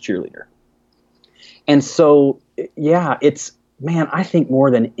everybody else's cheerleader. And so, yeah, I think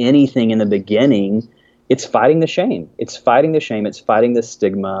more than anything in the beginning, it's fighting the shame. It's fighting the shame. It's fighting the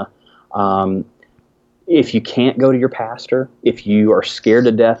stigma. If you can't go to your pastor, if you are scared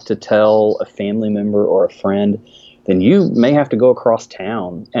to death to tell a family member or a friend, then you may have to go across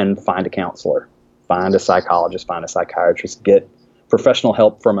town and find a counselor, find a psychologist, find a psychiatrist, get professional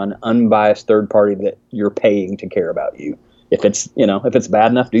help from an unbiased third party that you're paying to care about you. If it's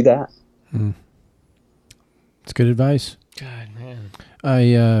bad enough, do that. It's good advice. God, man.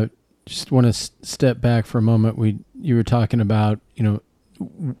 I just want to step back for a moment. You were talking about,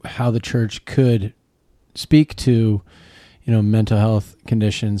 how the church could speak to, mental health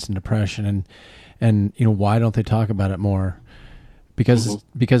conditions and depression and why don't they talk about it more? Because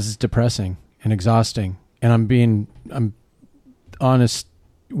it's depressing and exhausting. And I'm honest,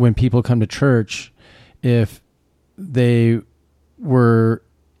 when people come to church, if they were,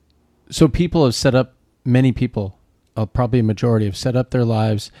 so people have set up, many people, probably a majority, have set up their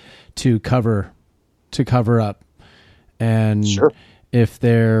lives to cover up. And sure. If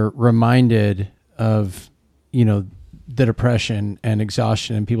they're reminded of, the depression and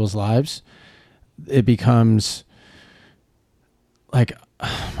exhaustion in people's lives, it becomes like,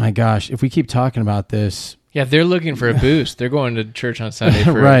 oh my gosh, if we keep talking about this. Yeah, they're looking for a boost. They're going to church on Sunday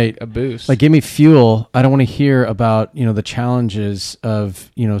for right. a boost. Like, give me fuel. I don't want to hear about, the challenges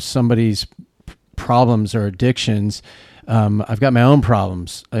of, somebody's problems or addictions. I've got my own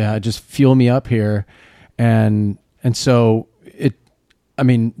problems. Just fuel me up here. And so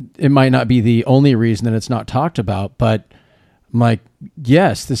it might not be the only reason that it's not talked about, but I'm like,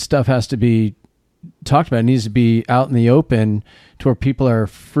 yes, this stuff has to be talked about. It needs to be out in the open to where people are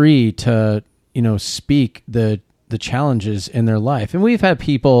free to, speak the challenges in their life. And we've had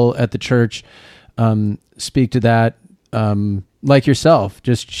people at the church speak to that, like yourself,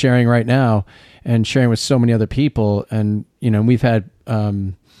 just sharing right now and sharing with so many other people. And, we've had a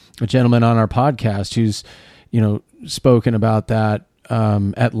gentleman on our podcast who's, spoken about that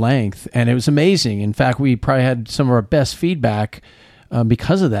at length, and it was amazing. In fact, we probably had some of our best feedback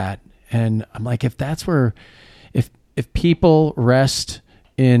because of that. And I'm like, if that's where, if people rest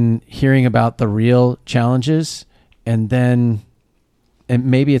in hearing about the real challenges, and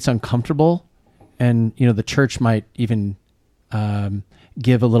maybe it's uncomfortable, and the church might even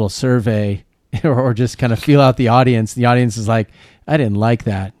give a little survey or just kind of feel out the audience. The audience is like, I didn't like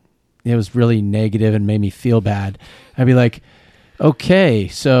that. It was really negative and made me feel bad. I'd be like, okay,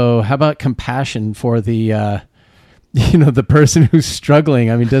 so how about compassion for the, the person who's struggling?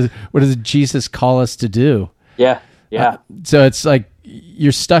 I mean, what does Jesus call us to do? Yeah. So it's like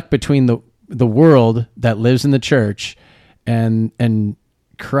you're stuck between the world that lives in the church and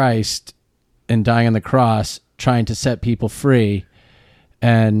Christ and dying on the cross, trying to set people free.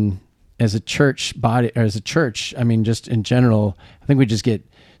 And as a church body, or as a church, I mean, just in general, I think we just get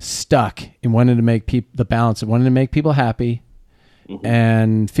stuck in wanting to make the balance of wanting to make people happy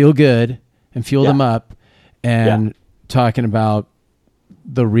and feel good and fuel them up, and talking about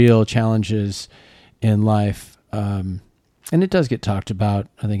the real challenges in life. And it does get talked about,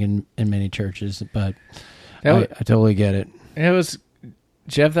 I think, in many churches, but I totally get it. It was,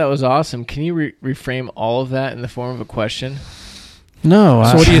 Jeff, that was awesome. Can you reframe all of that in the form of a question? No.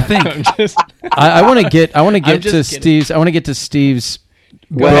 So what do you think? I want to get to Steve's. I want to get to Steve's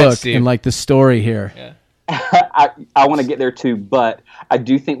book Steve. and like the story here. Yeah. I want to get there too, but I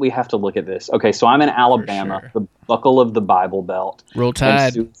do think we have to look at this. Okay, so I'm in Alabama, sure. the buckle of the Bible Belt. Roll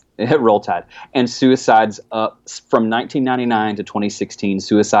Tide. Roll Tide. And suicides up from 1999 to 2016,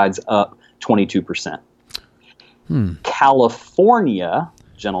 suicides up 22%. California,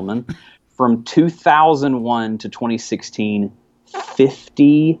 gentlemen, from 2001 to 2016,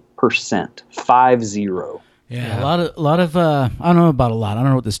 50%, 50. Yeah, a lot of I don't know about a lot. I don't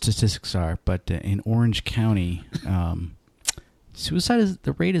know what the statistics are, but in Orange County,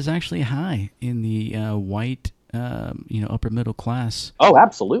 the rate is actually high in the white, upper middle class. Oh,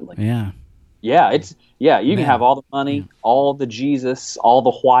 absolutely. Yeah. Yeah, you can have all the money, all the Jesus, all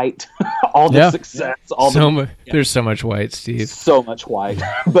the white, all the success, there's so much white, Steve. So much white.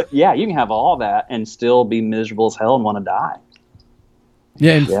 But yeah, you can have all that and still be miserable as hell and want to die.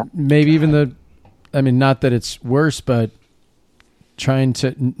 Yeah, and maybe even not that it's worse, but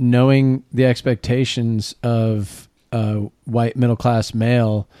knowing the expectations of a white middle class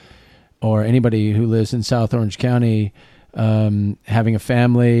male or anybody who lives in South Orange County, having a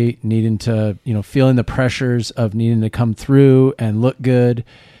family, needing to, feeling the pressures of needing to come through and look good.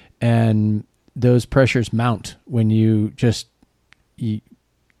 And those pressures mount when you don't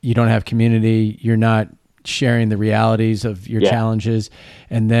have community. You're not sharing the realities of your challenges.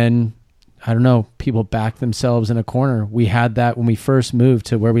 And then, I don't know, people back themselves in a corner. We had that when we first moved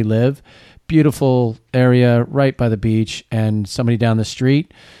to where we live. Beautiful area right by the beach, and somebody down the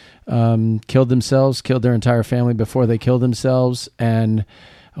street killed their entire family before they killed themselves. And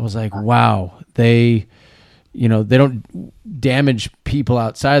I was like, wow, they don't damage people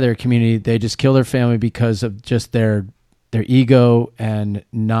outside their community. They just kill their family because of just their ego and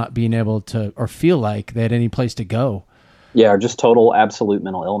not being able to, or feel like they had any place to go. Yeah, or just total absolute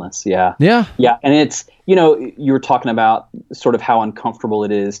mental illness. Yeah. Yeah. Yeah. And it's, you were talking about sort of how uncomfortable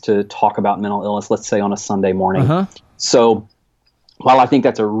it is to talk about mental illness, let's say on a Sunday morning. Uh-huh. So while I think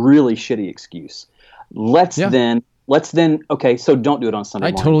that's a really shitty excuse, let's then, okay, so don't do it on Sunday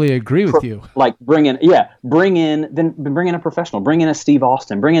morning. I totally agree with you. Like bring in a professional, bring in a Steve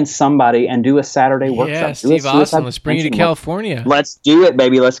Austin, bring in somebody and do a Saturday workshop. Yeah, Steve Austin, let's bring you to California. Let's do it,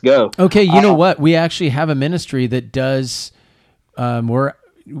 baby, let's go. Okay, you know what? We actually have a ministry that does,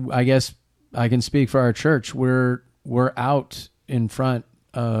 I guess I can speak for our church. We're out in front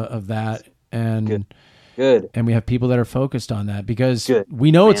of that, and Good. And we have people that are focused on that because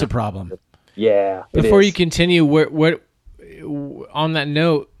we know it's a problem. Yeah. Before you continue, what on that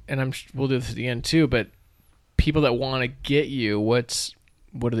note, and we'll do this at the end too, but people that want to get you, what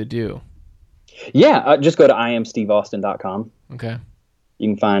do they do? Yeah, just go to IamSteveAustin.com. Okay. You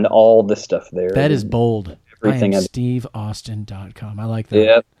can find all the stuff there. That is bold. Everything. IamSteveAustin.com. I like that.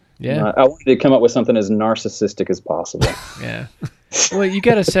 Yeah. Yeah. I wanted to come up with something as narcissistic as possible. Yeah. Well, you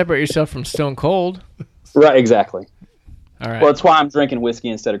got to separate yourself from Stone Cold. Right, exactly. All right. Well, that's why I'm drinking whiskey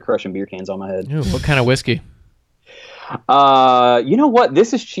instead of crushing beer cans on my head. Ooh, what kind of whiskey? You know what?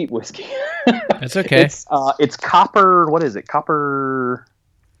 This is cheap whiskey. That's okay. It's copper. What is it? Cooper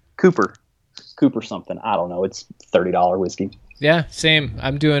something. I don't know. It's $30 whiskey. Yeah, same.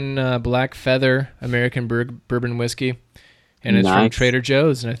 I'm doing Black Feather American Bourbon whiskey, and it's from Trader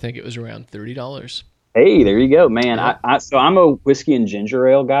Joe's, and I think it was around $30. Hey, there you go, man. Yeah. So I'm a whiskey and ginger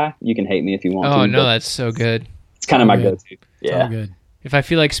ale guy. You can hate me if you want to. Oh no, that's so good. It's kind of my go-to. Yeah. Good. If I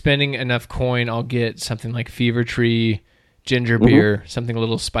feel like spending enough coin, I'll get something like Fever Tree ginger beer, something a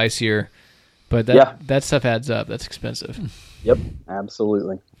little spicier. But that stuff adds up. That's expensive. Yep,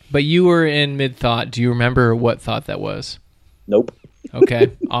 absolutely. But you were in mid-thought. Do you remember what thought that was? Nope.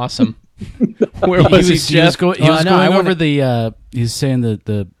 Okay, awesome. Where was he? He was going over the. He's saying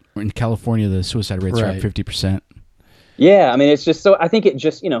that in California the suicide rates are at 50%. Yeah, I mean, it's just so. I think it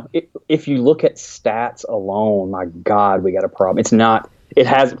just if you look at stats alone, my God, we got a problem. It's not. It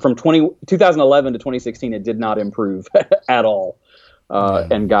has from 2011 to 2016. It did not improve at all,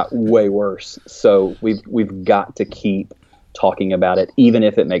 and got way worse. So we've got to keep talking about it, even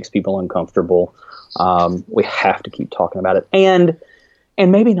if it makes people uncomfortable. We have to keep talking about it, and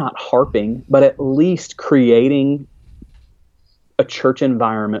maybe not harping, but at least creating a church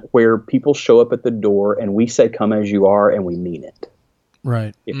environment where people show up at the door and we say, "Come as you are," and we mean it.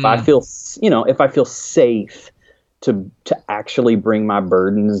 Right. If I feel safe to actually bring my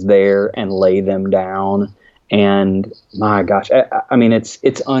burdens there and lay them down, and my gosh, I mean, it's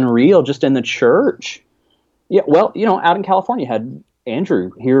unreal just in the church. Yeah. Well, out in California, you had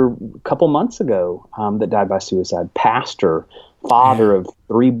Andrew here a couple months ago that died by suicide. Pastor, father of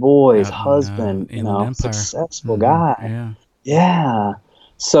 3 boys, husband, successful guy. Yeah. Yeah.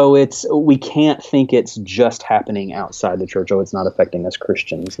 So we can't think it's just happening outside the church. Oh, it's not affecting us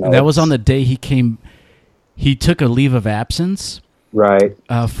Christians. No, and that was on the day he came. He took a leave of absence. Right.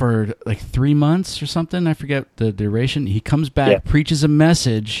 For like 3 months or something. I forget the duration. He comes back, preaches a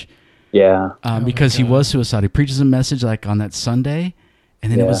message. Yeah. Because he was suicidal. He preaches a message like on that Sunday,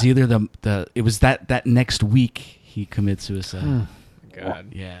 and then it was either it was that next week he committed suicide. God.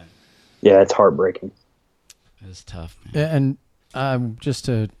 Yeah. Yeah, it's heartbreaking. It's tough, man. And just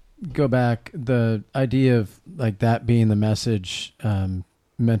to go back, the idea of like that being the message,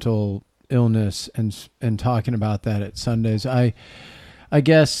 mental illness and talking about that at Sundays. I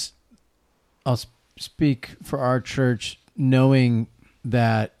guess I'll speak for our church, knowing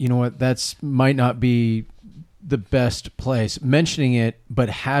that, you know what, might not be the best place, mentioning it, but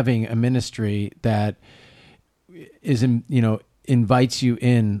having a ministry that is, invites you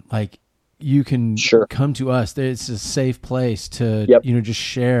in, like, you can come to us. It's a safe place to, just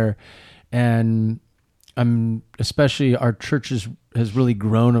share. And especially our church has really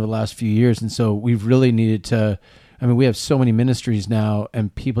grown over the last few years. And so we've really needed to, we have so many ministries now,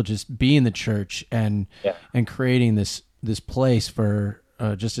 and people just be in the church and creating this place for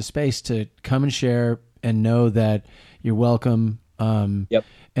just a space to come and share and know that you're welcome. And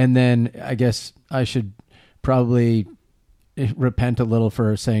then I guess I should probably repent a little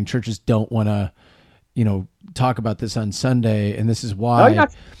for saying churches don't want to, talk about this on Sunday, and this is why.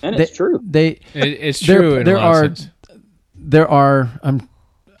 And it's true. It's true. I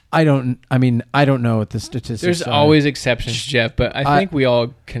don't know what the statistics There's are. always exceptions, Jeff, but I think we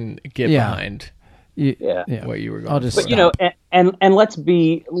all can get behind what you were going to say. But and let's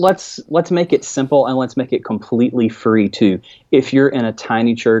make it simple, and let's make it completely free too. If you're in a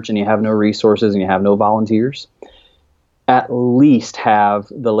tiny church and you have no resources and you have no volunteers, at least have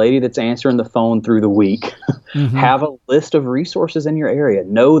the lady that's answering the phone through the week have a list of resources in your area.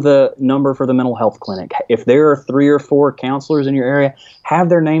 Know the number for the mental health clinic. If there are 3 or 4 counselors in your area, have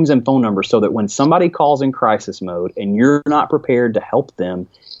their names and phone numbers so that when somebody calls in crisis mode and you're not prepared to help them,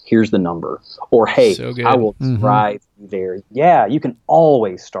 here's the number. Or, hey, I will drive you there. Yeah, you can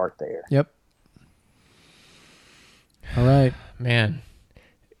always start there. Yep. All right. Man.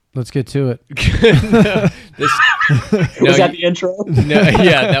 Let's get to it. Was that the intro? No,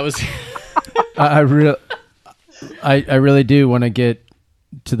 yeah, that was. I really do want to get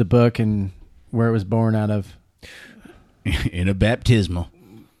to the book and where it was born out of. In a baptismal.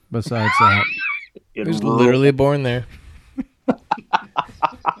 Besides that, it was literally born there.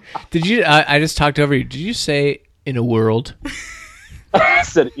 Did you? I just talked over you. Did you say in a world? I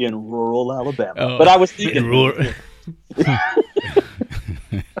said in rural Alabama, but I was thinking rural.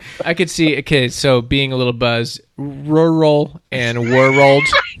 I could see. Okay, so being a little buzz, rural and world.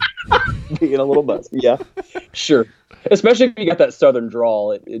 Being a little buzz, yeah, sure. Especially if you got that southern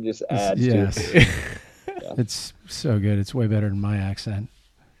drawl, it just adds. Yes, to it. It's so good. It's way better than my accent.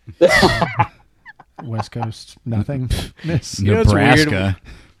 West Coast, nothing. Nebraska.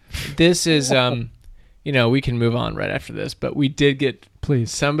 This is, we can move on right after this, but we did get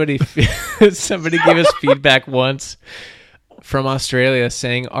somebody gave us feedback once from Australia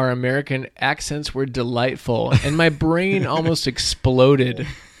saying our American accents were delightful, and my brain almost exploded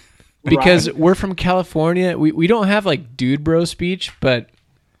because we're from California. We don't have like dude bro speech, but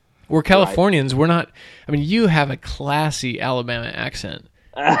we're Californians. We're not. You have a classy Alabama accent.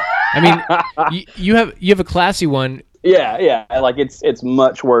 You have a classy one. Yeah. Like it's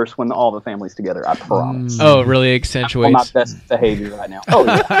much worse when all the family's together. I promise. Oh, really accentuates. I'm my best behavior right now. Oh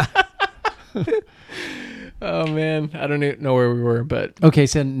yeah. Oh man, I don't even know where we were, but okay.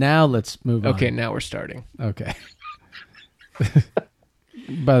 So now let's move on. Okay, now we're starting. Okay.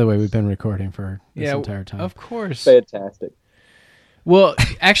 By the way, we've been recording for this entire time. Of course. Fantastic. Well,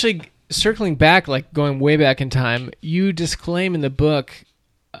 actually, circling back, like going way back in time, you disclaim in the book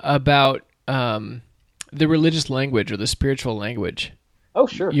about the religious language or the spiritual language. Oh,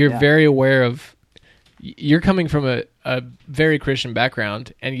 sure. You're very aware of. You're coming from a very Christian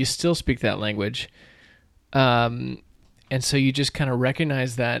background, and you still speak that language. And so you just kind of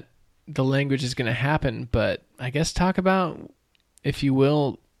recognize that the language is going to happen, but I guess talk about, if you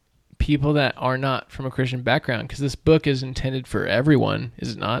will, people that are not from a Christian background, because this book is intended for everyone,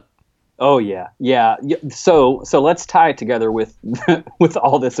 is it not? Oh yeah. So let's tie it together with with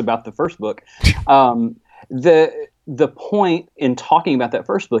all this about the first book. The point in talking about that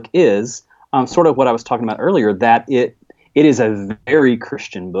first book is sort of what I was talking about earlier, that it is a very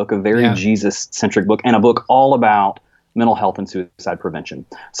Christian book, a very Jesus-centric book, and a book all about mental health and suicide prevention.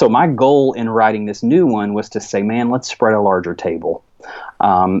 So my goal in writing this new one was to say, man, let's spread a larger table.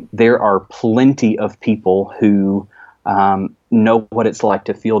 There are plenty of people who know what it's like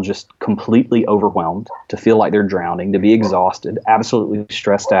to feel just completely overwhelmed, to feel like they're drowning, to be exhausted, absolutely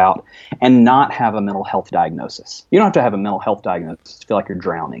stressed out, and not have a mental health diagnosis. You don't have to have a mental health diagnosis to feel like you're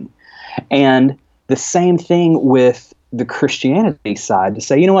drowning. And the same thing with the Christianity side, to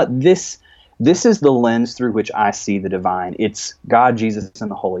say, you know what, this is the lens through which I see the divine. It's God, Jesus, and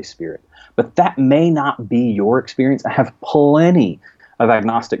the Holy Spirit. But that may not be your experience. I have plenty of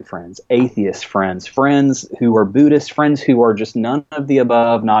agnostic friends, atheist friends, friends who are Buddhist, friends who are just none of the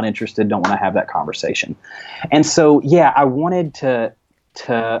above, not interested, don't want to have that conversation. And so, I wanted to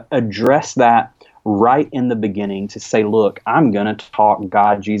to address that right in the beginning, to say, look, I'm going to talk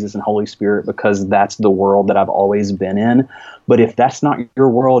God, Jesus, and Holy Spirit because that's the world that I've always been in. But if that's not your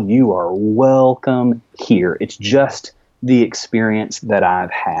world, you are welcome here. It's just the experience that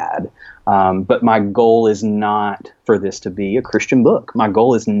I've had. But my goal is not for this to be a Christian book. My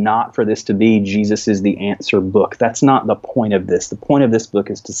goal is not for this to be Jesus is the answer book. That's not the point of this. The point of this book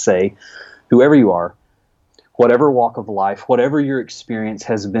is to say, whoever you are, whatever walk of life, whatever your experience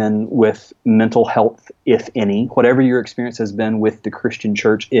has been with mental health, if any, whatever your experience has been with the Christian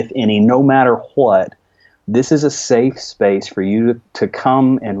church, if any, no matter what, this is a safe space for you to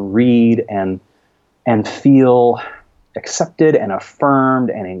come and read and feel accepted and affirmed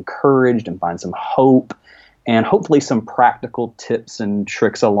and encouraged and find some hope and hopefully some practical tips and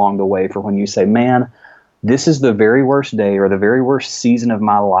tricks along the way for when you say, man, this is the very worst day or the very worst season of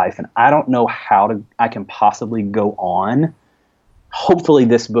my life, and I don't know how I can possibly go on. Hopefully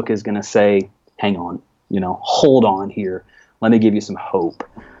this book is going to say, hang on, hold on here. Let me give you some hope.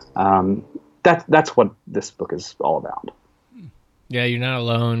 That's what this book is all about. Yeah, you're not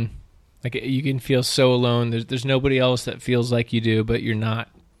alone. Like, you can feel so alone. There's nobody else that feels like you do, but you're not.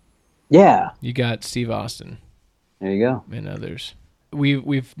 Yeah. You got Steve Austin. There you go. And others.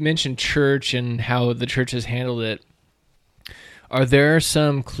 We've mentioned church and how the church has handled it. Are there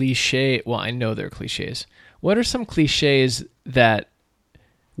some cliche? Well, I know there are cliches. What are some cliches that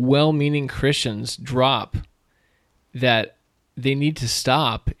well-meaning Christians drop that they need to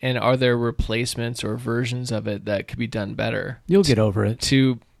stop? And are there replacements or versions of it that could be done better? You'll get over it.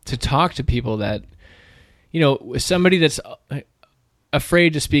 To talk to people that, somebody that's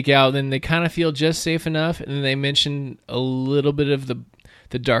afraid to speak out, then they kind of feel just safe enough, and then they mention a little bit of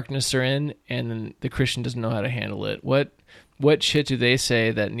the darkness they're in, and then the Christian doesn't know how to handle it. What shit do they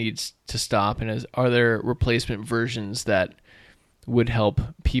say that needs to stop, and are there replacement versions that would help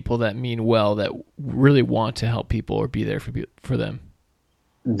people that mean well, that really want to help people or be there for them?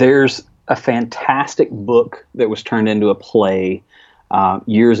 There's a fantastic book that was turned into a play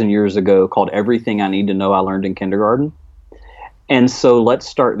years and years ago called Everything I Need to Know I Learned in Kindergarten. And so let's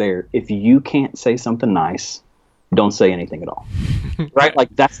start there. If you can't say something nice, don't say anything at all. Right? Like,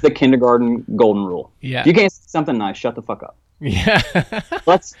 that's the kindergarten golden rule. Yeah. If you can't say something nice, shut the fuck up. Yeah.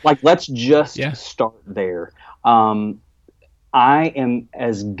 let's just start there. I am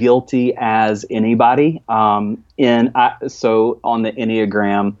as guilty as anybody. So on the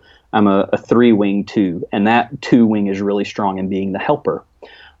Enneagram, I'm a 3-wing 2, and that 2-wing is really strong in being the helper.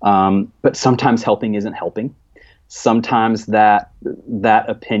 But sometimes helping isn't helping. Sometimes that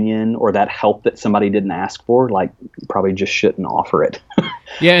opinion or that help that somebody didn't ask for, like, you probably just shouldn't offer it.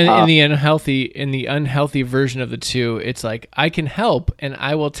 Yeah, in the unhealthy version of the two, it's like, I can help and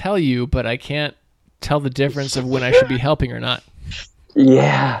I will tell you, but I can't tell the difference of when I should be helping or not.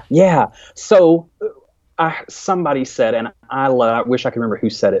 Yeah. So somebody said, and I wish I could remember who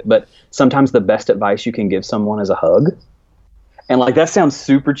said it, but sometimes the best advice you can give someone is a hug. And like, that sounds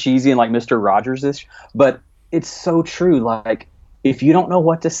super cheesy and like Mr. Rogers-ish, but it's so true. Like, if you don't know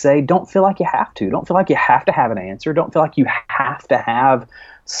what to say, don't feel like you have to. Don't feel like you have to have an answer. Don't feel like you have to have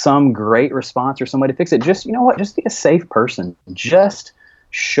some great response or somebody to fix it. Just, just be a safe person. Just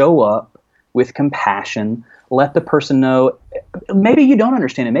show up with compassion. Let the person know. Maybe you don't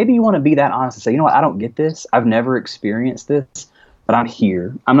understand it. Maybe you want to be that honest and say, I don't get this. I've never experienced this, but I'm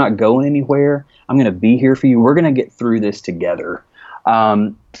here. I'm not going anywhere. I'm going to be here for you. We're going to get through this together.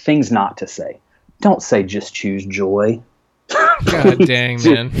 Things not to say. Don't say just choose joy. God dang,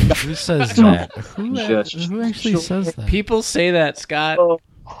 man. Who says that? Who actually says that? People say that, Scott. Oh,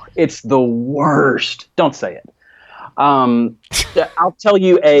 it's the worst. Don't say it. I'll tell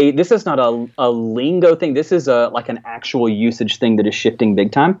you this is not a lingo thing. This is like an actual usage thing that is shifting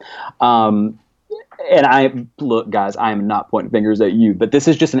big time. And look, guys, I am not pointing fingers at you, but this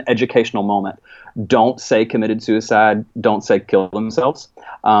is just an educational moment. Don't say committed suicide. Don't say kill themselves.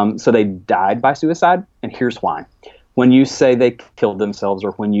 So they died by suicide. And here's why. When you say they killed themselves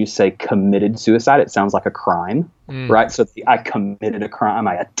or when you say committed suicide, it sounds like a crime, right? So I committed a crime.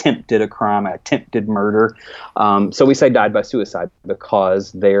 I attempted a crime. I attempted murder. So we say died by suicide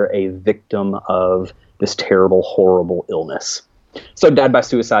because they're a victim of this terrible, horrible illness. So died by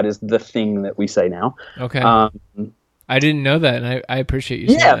suicide is the thing that we say now. Okay. I didn't know that, and I appreciate you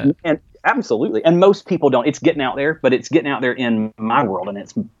saying that. Yeah, and absolutely. And most people don't. It's getting out there, but it's getting out there in my world, and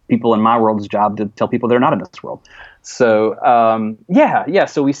it's people in my world's job to tell people they're not in this world. So,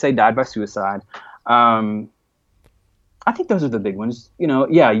 so we say died by suicide. I think those are the big ones.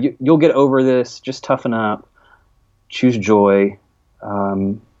 You'll get over this. Just toughen up. Choose joy.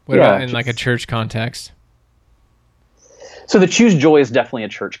 What about in like a church context? So the choose joy is definitely a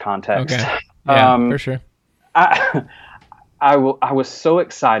church context. Okay. Yeah, for sure. I was so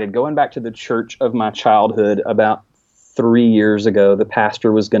excited going back to the church of my childhood about 3 years ago. The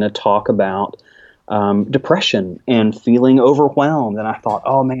pastor was going to talk about depression and feeling overwhelmed. And I thought,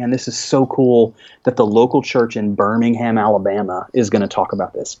 oh man, this is so cool that the local church in Birmingham, Alabama is going to talk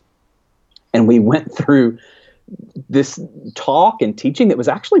about this. And we went through this talk and teaching that was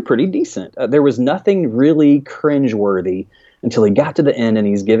actually pretty decent. There was nothing really cringeworthy until he got to the end and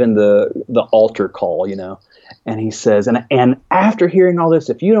he's given the altar call, and he says, and after hearing all this,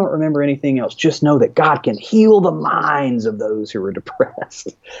 if you don't remember anything else, just know that God can heal the minds of those who are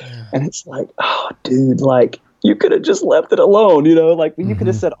depressed. Yeah. And it's like, oh, dude, like you could have just left it alone, like you could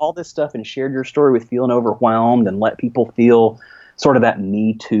have said all this stuff and shared your story with feeling overwhelmed and let people feel sort of that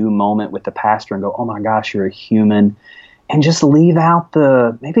Me Too moment with the pastor and go, oh my gosh, you're a human. And just leave out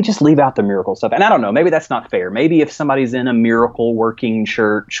the miracle stuff. And I don't know, maybe that's not fair. Maybe if somebody's in a miracle working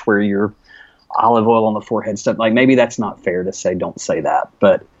church where you're olive oil on the forehead stuff, like maybe that's not fair to say, don't say that.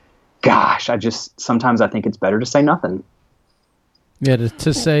 But gosh, sometimes I think it's better to say nothing. Yeah,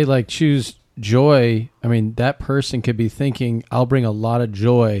 to say like choose joy. I mean, that person could be thinking, I'll bring a lot of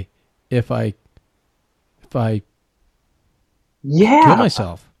joy if I kill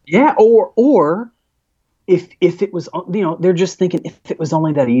myself. Yeah, or if it was, they're just thinking if it was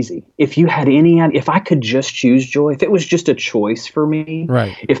only that easy. If you had if I could just choose joy, if it was just a choice for me,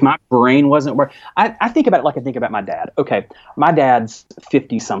 right? If my brain wasn't where I think about it like I think about my dad. Okay, my dad's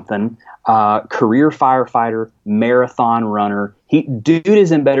 50-something, career firefighter, marathon runner. Dude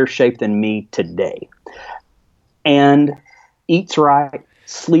is in better shape than me today, and eats right,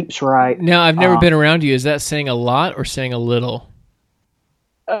 sleeps right. Now, I've never been around you. Is that saying a lot or saying a little?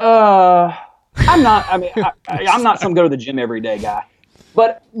 I'm not. I mean, I'm not some go to the gym every day guy,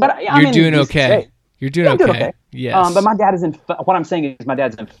 but you're doing okay. You're doing okay. Yes. But my dad is what I'm saying is my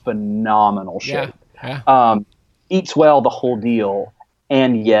dad's in phenomenal shape. Yeah. Eats well, the whole deal,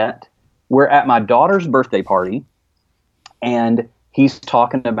 and yet we're at my daughter's birthday party, and he's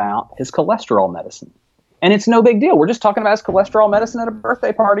talking about his cholesterol medicine, and it's no big deal. We're just talking about his cholesterol medicine at a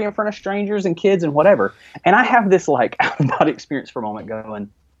birthday party in front of strangers and kids and whatever. And I have this like out of body experience for a moment, going,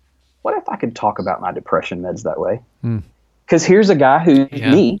 what if I could talk about my depression meds that way? Because here's a guy who's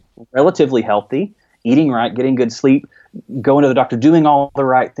me, relatively healthy, eating right, getting good sleep, going to the doctor, doing all the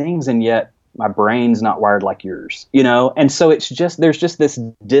right things, and yet my brain's not wired like yours, And so there's just this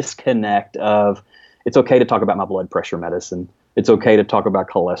disconnect of it's okay to talk about my blood pressure medicine. It's okay to talk about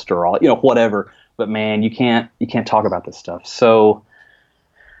cholesterol, whatever. But man, you can't talk about this stuff. So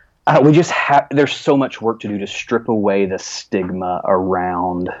there's so much work to do to strip away the stigma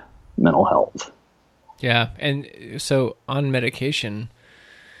around mental health. Yeah. And so on medication,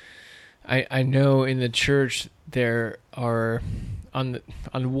 I know in the church there are on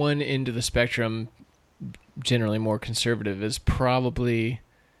one end of the spectrum, generally more conservative, is probably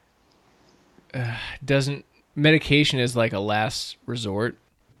medication is like a last resort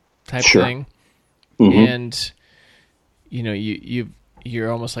type thing. And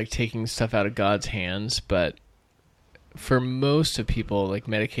you're almost like taking stuff out of God's hands, but for most of people, like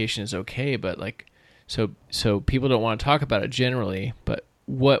medication is okay, but like, so people don't want to talk about it generally, but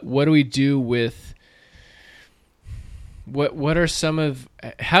what do we do with, what are some of,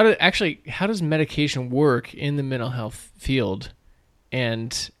 how does medication work in the mental health field,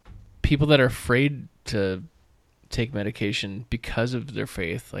 and people that are afraid to take medication because of their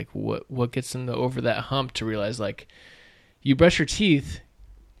faith, like what gets them over that hump to realize, like, you brush your teeth,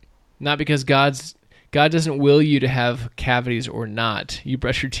 not because God doesn't will you to have cavities or not. You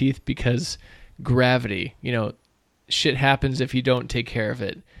brush your teeth because gravity, shit happens if you don't take care of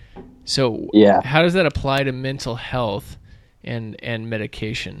it. So how does that apply to mental health and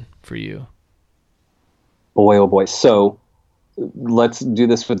medication for you? Boy, oh boy. So let's do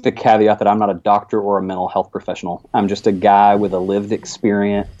this with the caveat that I'm not a doctor or a mental health professional. I'm just a guy with a lived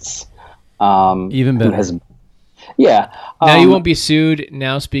experience. Even better. Now you won't be sued.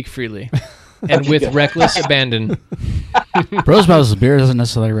 Now speak freely. And with reckless abandon. Bros Bottles beer doesn't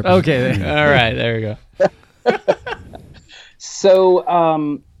necessarily represent. Okay. All right. There we go. So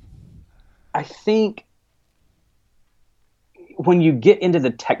I think when you get into the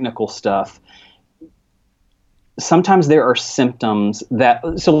technical stuff, sometimes there are symptoms that,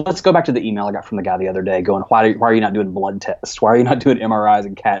 so let's go back to the email I got from the guy the other day going, why are you not doing blood tests? Why are you not doing MRIs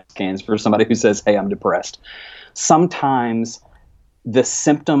and CAT scans for somebody who says, hey, I'm depressed? Sometimes the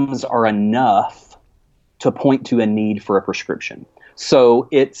symptoms are enough to point to a need for a prescription. So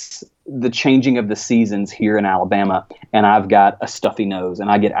it's the changing of the seasons here in Alabama, and I've got a stuffy nose,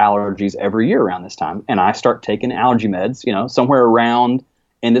 and I get allergies every year around this time. And I start taking allergy meds, somewhere around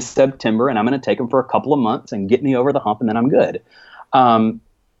into September, and I'm going to take them for a couple of months and get me over the hump, and then I'm good.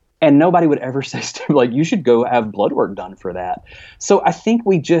 And nobody would ever say, like, you should go have blood work done for that. So I think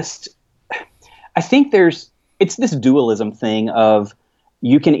it's this dualism thing of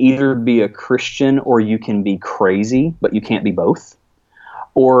you can either be a Christian or you can be crazy, but you can't be both.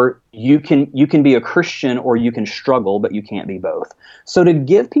 Or you can be a Christian or you can struggle, but you can't be both. So to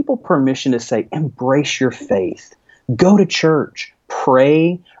give people permission to say, embrace your faith, go to church,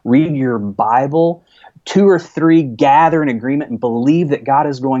 pray, read your Bible, 2 or 3 gather in agreement and believe that God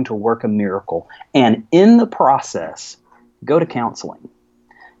is going to work a miracle. And in the process, go to counseling.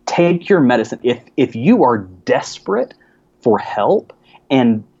 Take your medicine. If you are desperate for help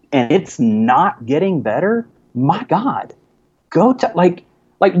and it's not getting better, my God, go to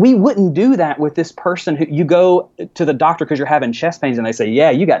like we wouldn't do that with this person who you go to the doctor because you're having chest pains and they say, yeah,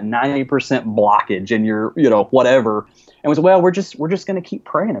 you got 90% blockage in your, whatever. And we say, well, we're just going to keep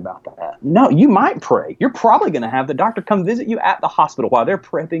praying about that. No, you might pray. You're probably going to have the doctor come visit you at the hospital while they're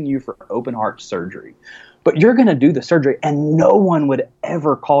prepping you for open heart surgery. But you're going to do the surgery and no one would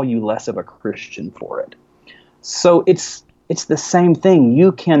ever call you less of a Christian for it. So it's the same thing.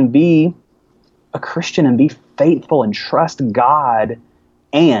 You can be a Christian and be faithful and trust God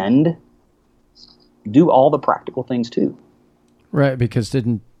and do all the practical things too. Right, because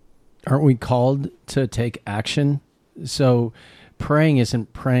aren't we called to take action? So praying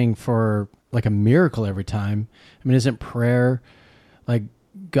isn't praying for like a miracle every time. I mean, isn't prayer like,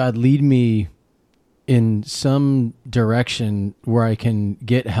 God, lead me in some direction where I can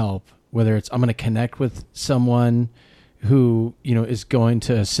get help, whether it's I'm going to connect with someone who, is going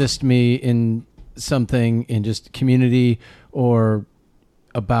to assist me in something in just community, or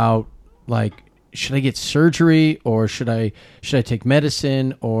about like, should I get surgery or should I take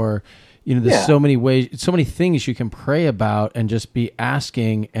medicine, or, there's so many ways, so many things you can pray about and just be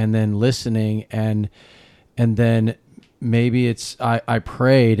asking and then listening. And then maybe it's, I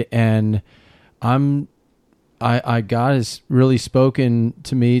prayed and God has really spoken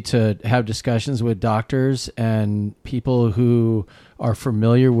to me to have discussions with doctors and people who are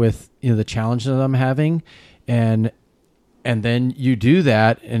familiar with, the challenges that I'm having. And then you do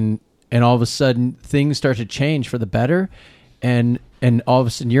that and all of a sudden things start to change for the better. And all of a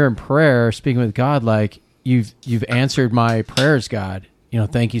sudden you're in prayer speaking with God, like you've answered my prayers, God,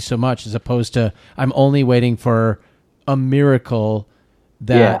 thank you so much, as opposed to I'm only waiting for a miracle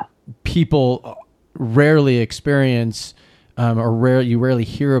that people rarely experience, or you rarely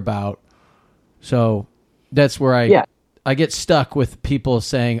hear about. So that's where I get stuck with people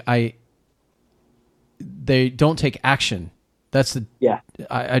saying they don't take action. That's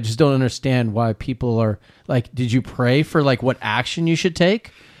I just don't understand why people are like, did you pray for like what action you should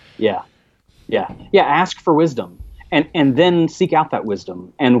take? Yeah. Ask for wisdom and then seek out that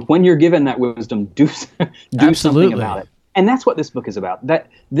wisdom. And when you're given that wisdom, do something about it. And that's what this book is about. That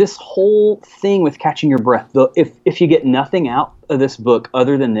this whole thing with catching your breath. If you get nothing out of this book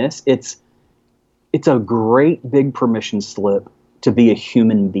other than this, it's a great big permission slip to be a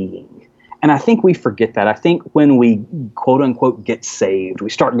human being. And I think we forget that. I think when we quote unquote get saved, we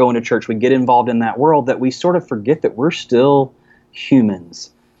start going to church, we get involved in that world, that we sort of forget that we're still humans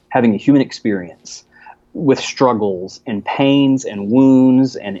having a human experience with struggles and pains and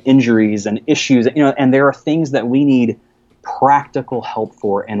wounds and injuries and issues, and there are things that we need practical help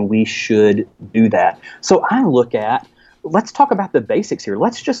for, and we should do that. So let's talk about the basics here.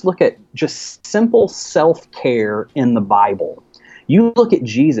 Let's just look at just simple self-care in the Bible. You look at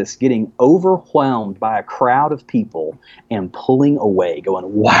Jesus getting overwhelmed by a crowd of people and pulling away,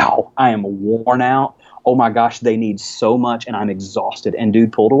 going, wow, I am worn out. Oh my gosh, they need so much and I'm exhausted. And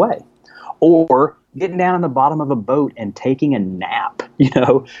dude pulled away. Or getting down in the bottom of a boat and taking a nap.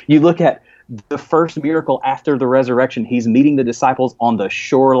 You look at the first miracle after the resurrection. He's meeting the disciples on the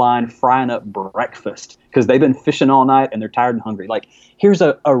shoreline, frying up breakfast because they've been fishing all night and they're tired and hungry. Like, here's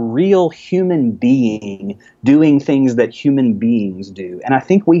a real human being doing things that human beings do. And I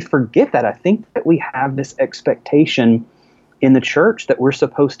think we forget that. I think that we have this expectation in the church that we're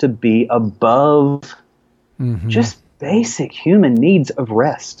supposed to be above just basic human needs of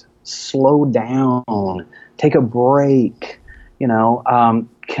rest. Slow down, take a break,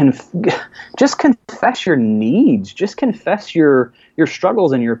 just confess your needs, just confess your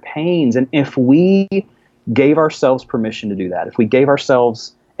struggles and your pains. And if we gave ourselves permission to do that, if we gave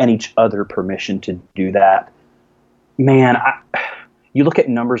ourselves and each other permission to do that, man, you look at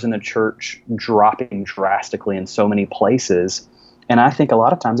numbers in the church dropping drastically in so many places, And I think a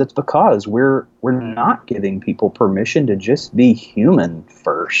lot of times it's because we're not giving people permission to just be human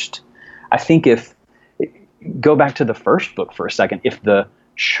first. I think go back to the first book for a second, if the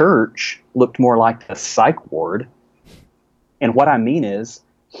church looked more like the psych ward, and what I mean is,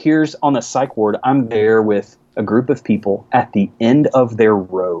 here's on the psych ward, I'm there with a group of people at the end of their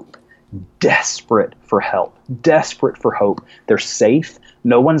rope, desperate for help, desperate for hope. They're safe.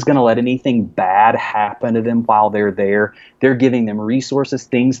 No one's going to let anything bad happen to them while they're there. They're giving them resources,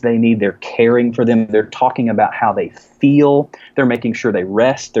 things they need. They're caring for them. They're talking about how they feel. They're making sure they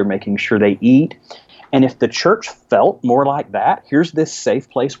rest. They're making sure they eat. And if the church felt more like that, here's this safe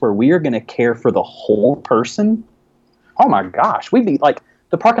place where we are going to care for the whole person. Oh my gosh, we'd be like,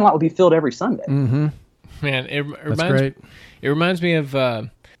 the parking lot would be filled every Sunday. Mm-hmm. Man, That's great. It reminds me of,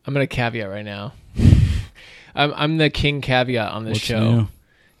 I'm going to caveat right now. I'm the king caveat on this show. New?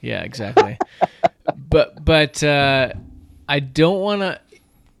 Yeah, exactly. but I don't want to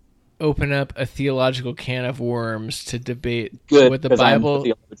open up a theological can of worms to debate what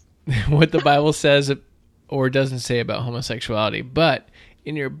the Bible says or doesn't say about homosexuality. But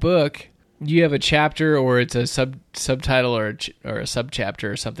in your book, you have a chapter, or it's a subtitle, or a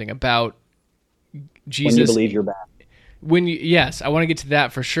subchapter, or something about Jesus. When you believe you're bad. Yes, I want to get to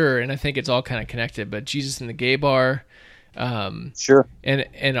that for sure, and I think it's all kind of connected. But Jesus in the gay bar, sure,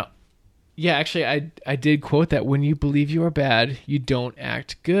 and yeah, actually, I did quote that: when you believe you are bad, you don't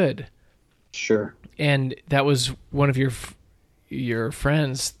act good. Sure, and that was one of your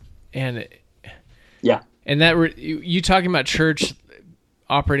friends, and yeah, and that you talking about church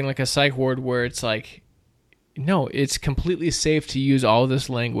operating like a psych ward, where it's like, no, it's completely safe to use all this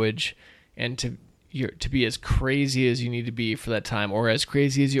language and to be as crazy as you need to be for that time, or as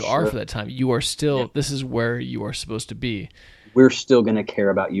crazy as you are for that time. You are still, this is where you are supposed to be. We're still going to care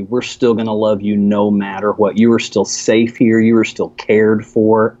about you. We're still going to love you no matter what. You are still safe here. You are still cared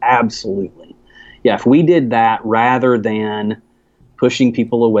for. Absolutely. Yeah, if we did that rather than pushing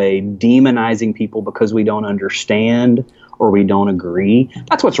people away, demonizing people because we don't understand or we don't agree,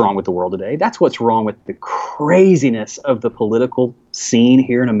 that's what's wrong with the world today. That's what's wrong with the craziness of the political scene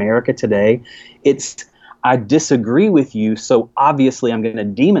here in America today. I disagree with you, so obviously I'm going to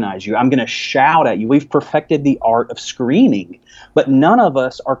demonize you. I'm going to shout at you. We've perfected the art of screaming, but none of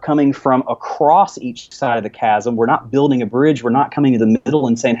us are coming from across each side of the chasm. We're not building a bridge. We're not coming to the middle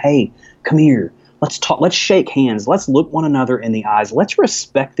and saying, hey, come here. Let's talk. Let's shake hands. Let's look one another in the eyes. Let's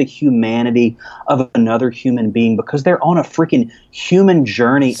respect the humanity of another human being, because they're on a freaking human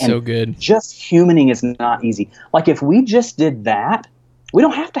journey. So and good. Just humaning is not easy. Like, if we just did that, we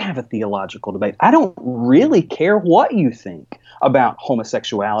don't have to have a theological debate. I don't really care what you think about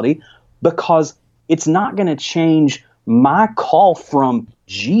homosexuality, because it's not going to change my call from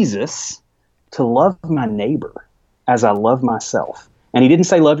Jesus to love my neighbor as I love myself. And he didn't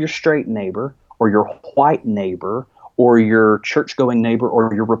say love your straight neighbor or your white neighbor or your church-going neighbor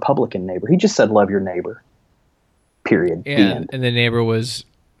or your Republican neighbor. He just said love your neighbor, period. And the neighbor was,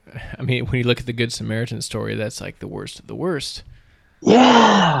 I mean, when you look at the Good Samaritan story, that's like the worst of the worst.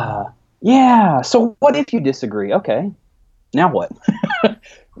 Yeah. So what if you disagree? Okay, now what?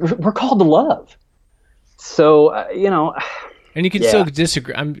 We're called to love. So, And you can still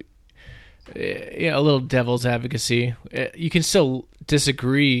disagree. I'm a little devil's advocacy. You can still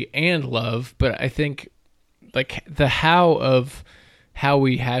disagree and love, but I think like the how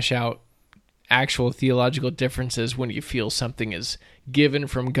we hash out actual theological differences when you feel something is given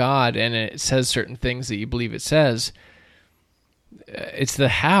from God and it says certain things that you believe it says. It's the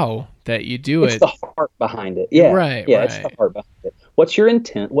how that you do it. It's the heart behind it. Yeah. Right. Yeah, it's the heart behind it. What's your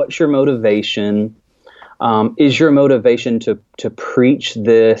intent? What's your motivation? Is your motivation to preach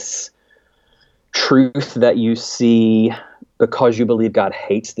this truth that you see because you believe God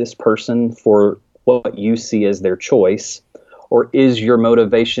hates this person for what you see as their choice? Or is your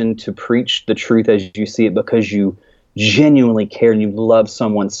motivation to preach the truth as you see it because you genuinely care and you love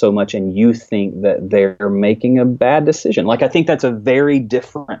someone so much and you think that they're making a bad decision? Like, I think that's a very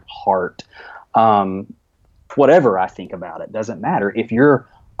different heart. Whatever I think about it doesn't matter. If you're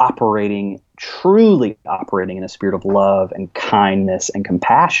truly operating in a spirit of love and kindness and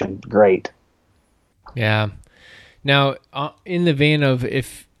compassion, great. Yeah. Now, in the vein of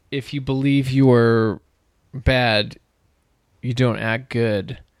if you believe you are bad, you don't act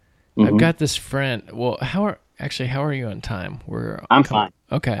good. Mm-hmm. I've got this friend. Well, how are you on time? I'm fine.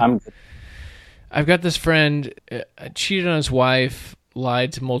 Okay. I'm good. I've got this friend, cheated on his wife,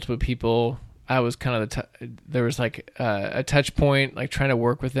 lied to multiple people. I was kind of there was like a touch point, like trying to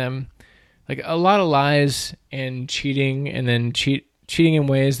work with them, like a lot of lies and cheating, and then cheating in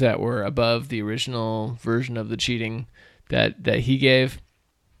ways that were above the original version of the cheating that he gave,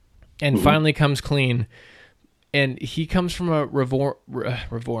 and finally comes clean. And he comes from a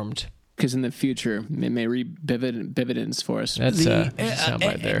reformed. Because in the future, it may reap dividends for us. That's a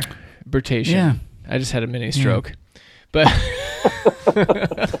soundbite there. Bertation. Yeah. I just had a mini stroke. But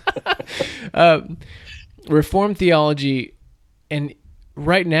Reformed theology, and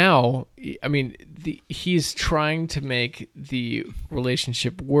right now, I mean, he's trying to make the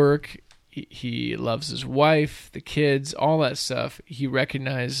relationship work. He loves his wife, the kids, all that stuff. He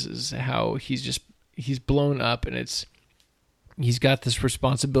recognizes how he's blown up, and he's got this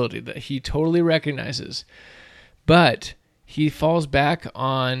responsibility that he totally recognizes, but he falls back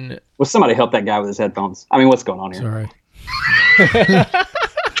on. Will somebody help that guy with his headphones? I mean, what's going on here? Sorry.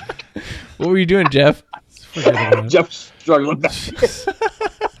 What were you doing, Jeff? Jeff's struggling.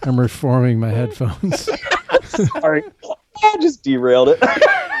 I'm reforming my headphones. Sorry, I just derailed it.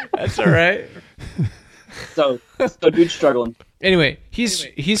 That's all right. So dude's struggling. Anyway,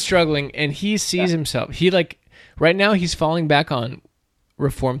 he's struggling, and he sees himself. He right now he's falling back on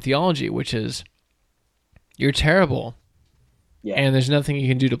Reformed theology, which is you're terrible, and there's nothing you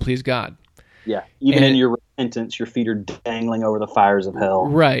can do to please God. Yeah, even in your repentance, your feet are dangling over the fires of hell.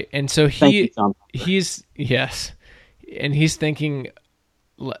 Right, and so he's thinking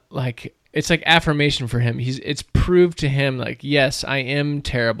like it's like affirmation for him. It's proved to him like, yes, I am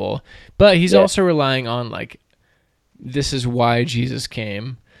terrible, but he's also relying on like, this is why Jesus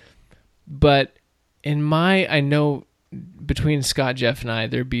came. But I know between Scott, Jeff, and I,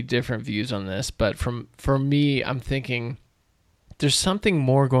 there'd be different views on this. But for me, I'm thinking there's something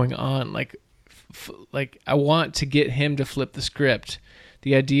more going on. Like I want to get him to flip the script.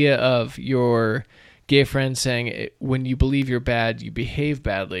 The idea of your gay friend saying, when you believe you're bad, you behave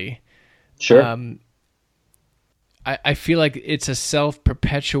badly. Sure. I feel like it's a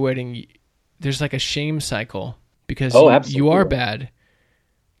self-perpetuating. There's like a shame cycle because you are bad.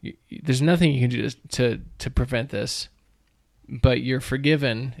 There's nothing you can do to prevent this, but you're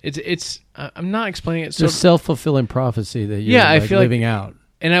forgiven. I'm not explaining it. It's a self-fulfilling prophecy that you're I feel living out.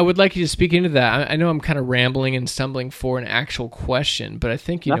 And I would like you to speak into that. I know I'm kind of rambling and stumbling for an actual question, but I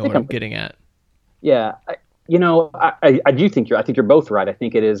think you know what I'm getting at. Yeah. I do think I think you're both right. I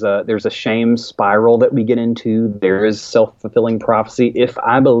think it is there's a shame spiral that we get into. There is self-fulfilling prophecy. If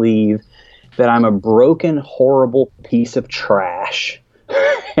I believe that I'm a broken, horrible piece of trash,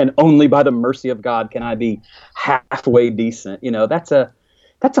 and only by the mercy of God can I be halfway decent,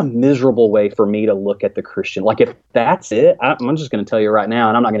 that's a miserable way for me to look at the Christian. Like, if that's it, I'm just going to tell you right now,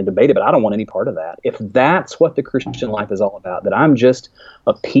 and I'm not going to debate it, but I don't want any part of that. If that's what the Christian life is all about, that I'm just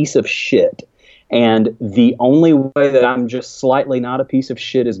a piece of shit, and the only way that I'm just slightly not a piece of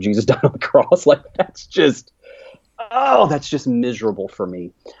shit is Jesus died on the cross, like, that's just miserable for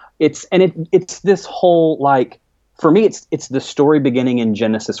me. It's this whole, like, for me, it's the story beginning in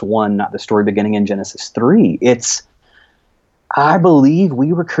Genesis 1, not the story beginning in Genesis 3. I believe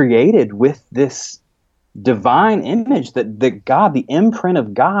we were created with this divine image that God, the imprint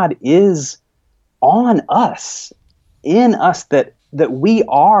of God, is on us, in us, that we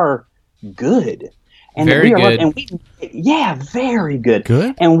are good. And very that we are good. And very good.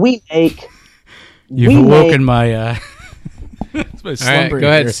 Good? And we make... You've awoken my... All right, go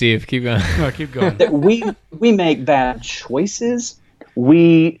ahead, Steve. Keep going. No, keep going. That we make bad choices.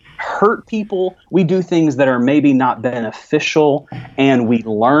 We hurt people. We do things that are maybe not beneficial, and we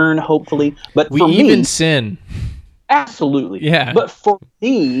learn, hopefully. But we for even me, sin. Absolutely. Yeah. But for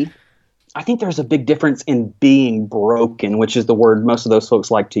me, I think there's a big difference in being broken, which is the word most of those folks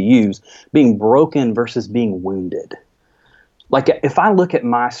like to use, being broken versus being wounded. Like, if I look at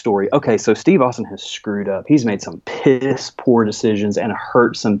my story, okay, so Steve Austin has screwed up. He's made some piss poor decisions and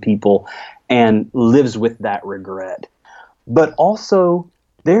hurt some people and lives with that regret. But also,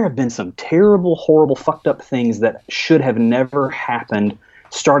 there have been some terrible, horrible, fucked up things that should have never happened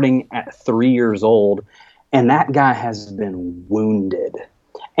starting at 3 years old. And that guy has been wounded.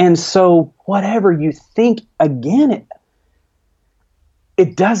 And so whatever you think, again,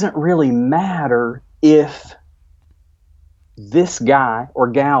 it doesn't really matter if this guy or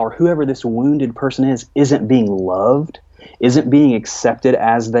gal or whoever this wounded person is isn't being loved, isn't being accepted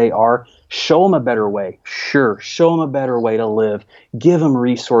as they are. Show them a better way. Sure, show them a better way to live. Give them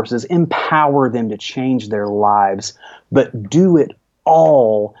resources. Empower them to change their lives. But do it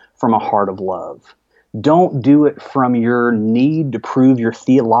all from a heart of love. Don't do it from your need to prove your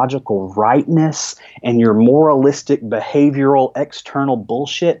theological rightness and your moralistic, behavioral, external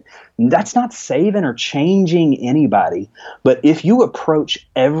bullshit. That's not saving or changing anybody. But if you approach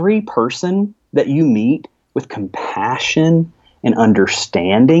every person that you meet with compassion and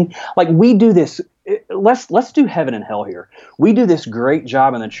understanding. Like we do this, let's do heaven and hell here. We do this great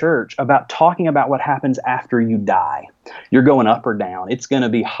job in the church about talking about what happens after you die. You're going up or down. It's going to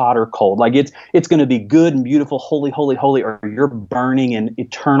be hot or cold. Like it's going to be good and beautiful, holy, holy, holy, or you're burning in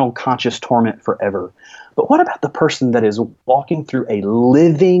eternal conscious torment forever. But what about the person that is walking through a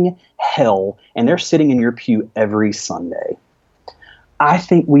living hell and they're sitting in your pew every Sunday? I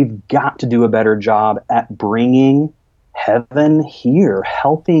think we've got to do a better job at bringing heaven here,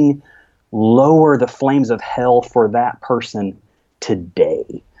 helping lower the flames of hell for that person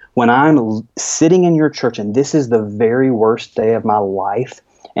today. When I'm sitting in your church and this is the very worst day of my life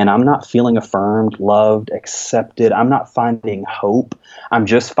and I'm not feeling affirmed, loved, accepted, I'm not finding hope, I'm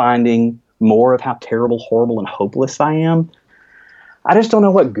just finding more of how terrible, horrible, and hopeless I am, I just don't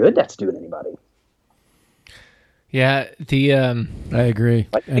know what good that's doing anybody. Yeah, I agree.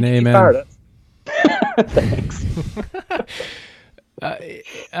 And amen. Thanks.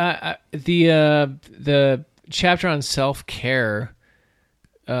 The chapter on self-care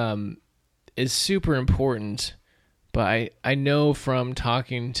is super important, but I know from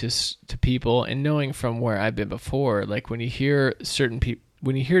talking to people and knowing from where I've been before, like when you hear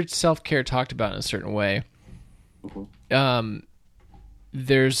when you hear self-care talked about in a certain way,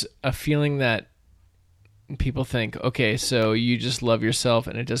 there's a feeling that people think, okay, so you just love yourself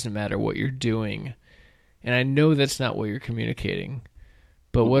and it doesn't matter what you're doing. And I know that's not what you're communicating.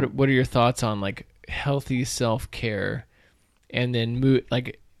 But what are your thoughts on like healthy self-care and then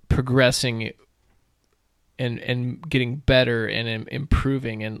progressing and getting better and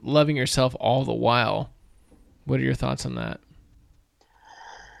improving and loving yourself all the while? What are your thoughts on that?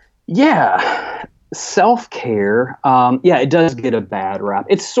 Yeah, self-care. It does get a bad rap.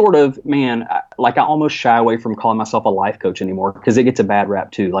 It's sort of, like I almost shy away from calling myself a life coach anymore because it gets a bad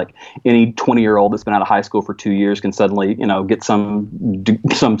rap too. Like any 20-year-old that's been out of high school for 2 years can suddenly, get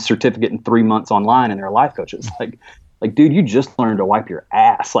some certificate in 3 months online and they're a life coach. It's like, dude, you just learned to wipe your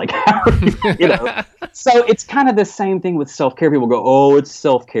ass. Like, So it's kind of the same thing with self-care. People go, oh, it's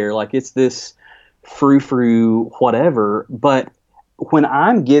self-care. Like it's this frou-frou whatever. But when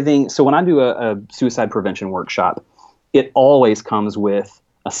I do a suicide prevention workshop, it always comes with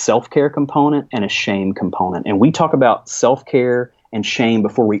a self-care component and a shame component. And we talk about self-care and shame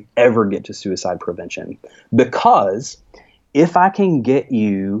before we ever get to suicide prevention. Because if I can get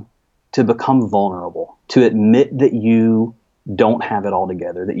you to become vulnerable, to admit that you don't have it all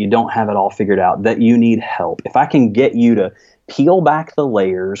together, that you don't have it all figured out, that you need help, if I can get you to peel back the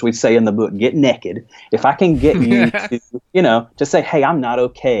layers, we say in the book, get naked. If I can get you to say, hey, I'm not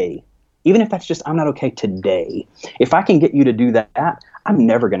okay, even if that's just, I'm not okay today. If I can get you to do that, I'm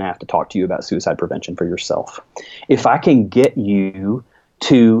never going to have to talk to you about suicide prevention for yourself. If I can get you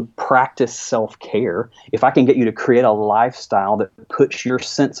to practice self-care, if I can get you to create a lifestyle that puts your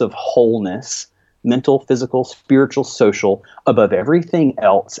sense of wholeness, mental, physical, spiritual, social, above everything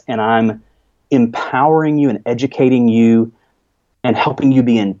else, and I'm empowering you and educating you and helping you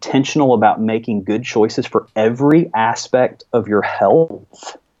be intentional about making good choices for every aspect of your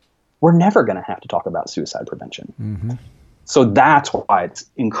health, we're never going to have to talk about suicide prevention. Mm-hmm. So that's why it's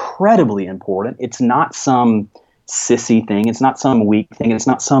incredibly important. It's not some sissy thing. It's not some weak thing. It's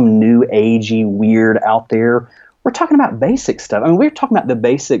not some new agey weird out there. We're talking about basic stuff. I mean, we're talking about the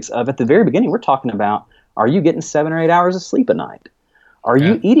basics of, at the very beginning, we're talking about, are you getting 7 or 8 hours of sleep a night? Are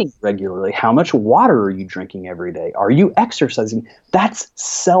you eating regularly? How much water are you drinking every day? Are you exercising? That's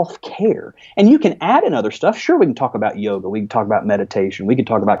self-care. And you can add in other stuff. Sure, we can talk about yoga. We can talk about meditation. We can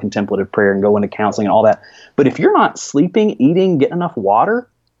talk about contemplative prayer and go into counseling and all that. But if you're not sleeping, eating, getting enough water,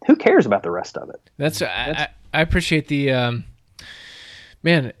 who cares about the rest of it? I appreciate the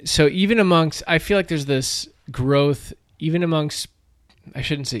so even amongst, I feel like there's this growth even amongst, I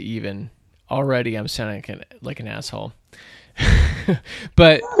shouldn't say even, already I'm sounding like an asshole.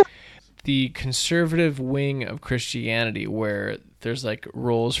 But the conservative wing of Christianity, where there's like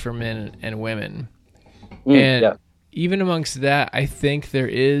roles for men and women, and even amongst that, I think there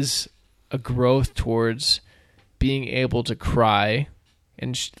is a growth towards being able to cry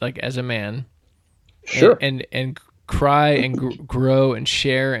and like as a man, sure, and cry and grow and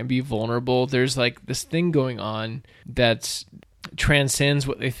share and be vulnerable. There's like this thing going on that's transcends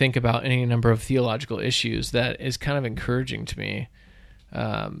what they think about any number of theological issues that is kind of encouraging to me,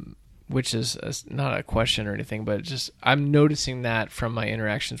 which is not a question or anything, but just I'm noticing that from my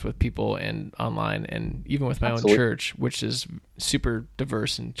interactions with people and online and even with my own church, which is super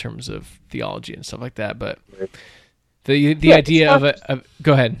diverse in terms of theology and stuff like that. But the idea of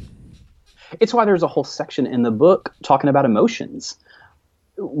go ahead. It's why there's a whole section in the book talking about emotions.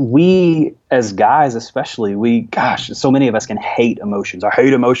 we as guys, especially, so many of us can hate emotions. I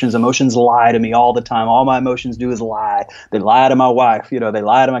hate emotions. Emotions lie to me all the time. All my emotions do is lie. They lie to my wife. They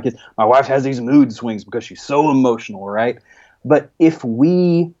lie to my kids. My wife has these mood swings because she's so emotional, right? But if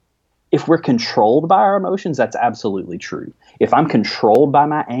we're controlled by our emotions, that's absolutely true. If I'm controlled by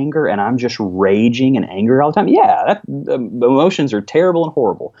my anger and I'm just raging and angry all the time, emotions are terrible and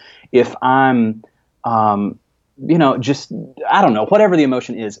horrible. If I'm, just, I don't know, whatever the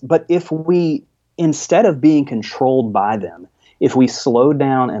emotion is. But if we, instead of being controlled by them, if we slowed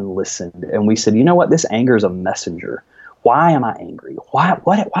down and listened and we said, you know what, this anger is a messenger. Why am I angry? Why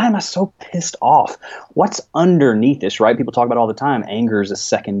am I so pissed off? What's underneath this, right? People talk about all the time, anger is a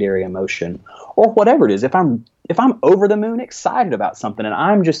secondary emotion or whatever it is. If I'm over the moon excited about something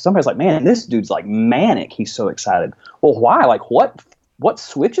and somebody's like, man, this dude's like manic. He's so excited. Well, why? Like what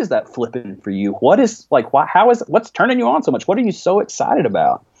switch is that flipping for you? What's turning you on so much? What are you so excited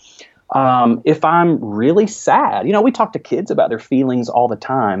about? If I'm really sad, we talk to kids about their feelings all the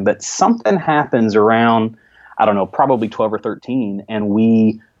time, but something happens around, I don't know, probably 12 or 13, and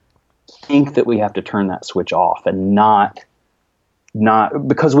we think that we have to turn that switch off and not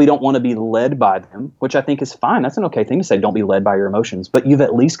because we don't want to be led by them, which I think is fine. That's an okay thing to say, don't be led by your emotions, but you've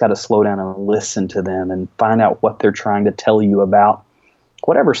at least got to slow down and listen to them and find out what they're trying to tell you about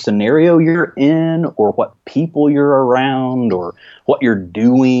whatever scenario you're in or what people you're around or what you're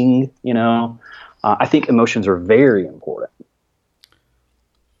doing. I think emotions are very important.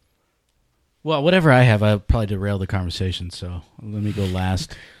 Well, whatever I have, I'll probably derail the conversation, so let me go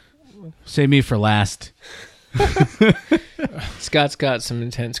last. Save me for last. Scott's got some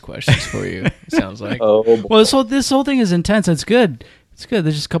intense questions for you, it sounds like. Oh, boy. Well, this whole thing is intense. It's good.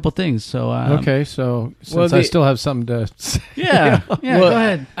 There's just a couple things. So okay, so since I still have something to say. Yeah, go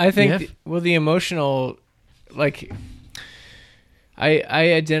ahead. I think, the emotional, like, I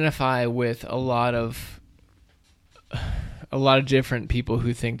identify with a lot of different people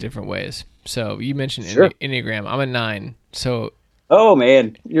who think different ways. So you mentioned Enneagram. I'm a 9. So. Oh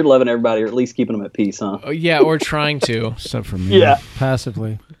man, you're loving everybody, or at least keeping them at peace, huh? Yeah, or trying to. Except for me. Yeah,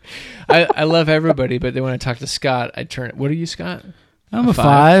 passively. I love everybody, but then when I talk to Scott, I turn. What are you, Scott? I'm a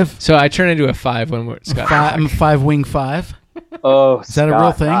 5. So I turn into a 5 when Scott. I'm a 5-wing 5. Oh, is that Scott, a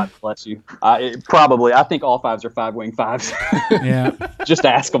real thing? God bless you. Probably. I think all 5s are 5-wing 5s. Yeah. Just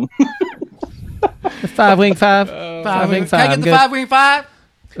ask them. 5-wing 5. 5-wing 5. Can I get the 5-wing 5?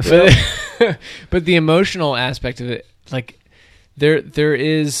 But the emotional aspect of it, like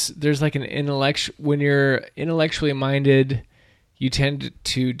there's like an intellectual. When you're intellectually minded, you tend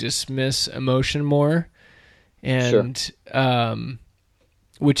to dismiss emotion more, and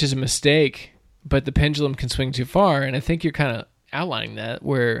which is a mistake. But the pendulum can swing too far, and I think you're kind of outlining that.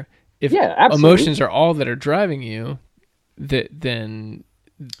 Where if emotions are all that are driving you, then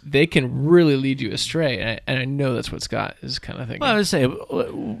they can really lead you astray, and I know that's what Scott is kind of thinking. Well, I would say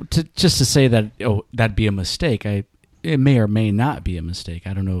to say that that'd be a mistake. It may or may not be a mistake.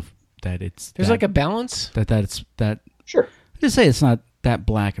 I don't know if that it's there's like a balance that. Sure. Just say it's not that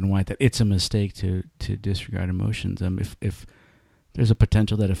black and white. That it's a mistake to disregard emotions. If there's a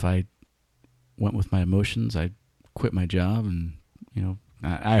potential that if I went with my emotions, I'd quit my job, and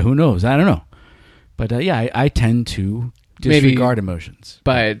I who knows? I don't know. But I tend to disregard emotions.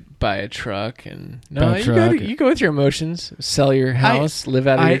 Buy a truck and you go with your emotions. Sell your house, live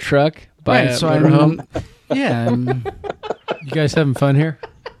out of your truck, buy a motorhome. Yeah. You guys having fun here?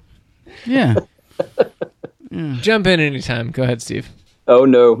 Yeah. Jump in anytime. Go ahead, Steve. Oh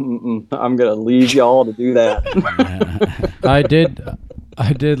no, I'm gonna leave y'all to do that.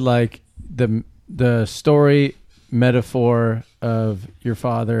 I did like the story metaphor of your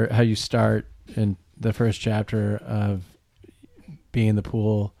father, how you start in the first chapter of being in the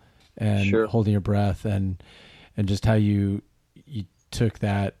pool and holding your breath, and just how you took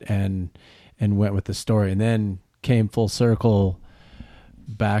that and went with the story, and then came full circle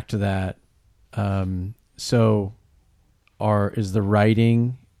back to that. Is the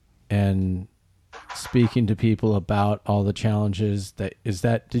writing and speaking to people about all the challenges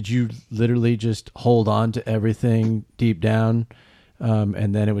did you literally just hold on to everything deep down,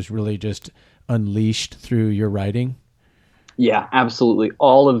 and then it was really just unleashed through your writing? Yeah, absolutely.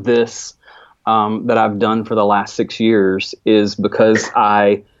 All of this that I've done for the last 6 years is because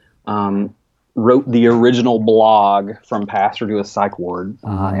I wrote the original blog From Pastor to a Psych Ward,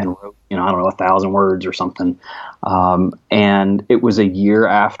 and wrote, 1,000 words or something. And it was a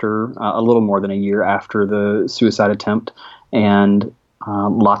little more than a year after the suicide attempt, and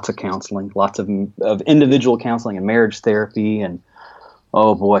lots of counseling, lots of individual counseling and marriage therapy, and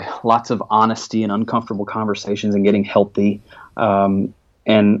oh boy, lots of honesty and uncomfortable conversations and getting healthy.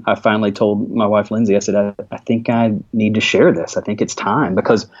 And I finally told my wife, Lindsay, I said, I think I need to share this. I think it's time,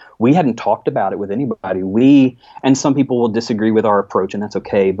 because we hadn't talked about it with anybody. And some people will disagree with our approach, and that's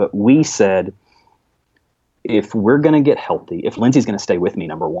okay. But we said, if we're going to get healthy, if Lindsay's going to stay with me,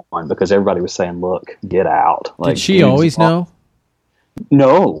 number one, because everybody was saying, look, get out. Did she always know?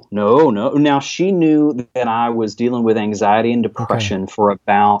 No. Now, she knew that I was dealing with anxiety and depression for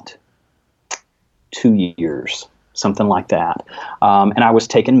about 2 years. Something like that. And I was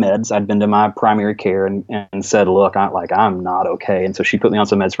taking meds. I'd been to my primary care and said, look, I'm not okay. And so she put me on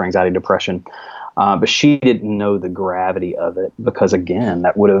some meds for anxiety and depression. But she didn't know the gravity of it, because, again,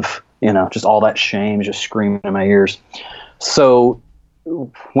 that would have, just all that shame just screaming in my ears. So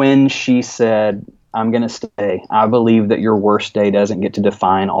when she said, I'm going to stay, I believe that your worst day doesn't get to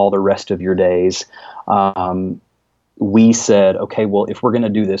define all the rest of your days. We said, okay, well, if we're going to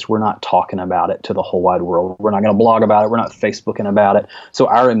do this, we're not talking about it to the whole wide world. We're not going to blog about it. We're not Facebooking about it. So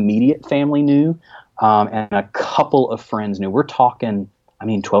our immediate family knew, and a couple of friends knew. We're talking,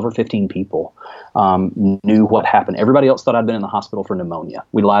 12 or 15 people knew what happened. Everybody else thought I'd been in the hospital for pneumonia.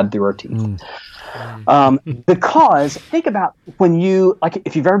 We lied through our teeth. Because think about when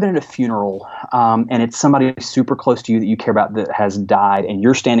if you've ever been at a funeral and it's somebody super close to you that you care about that has died, and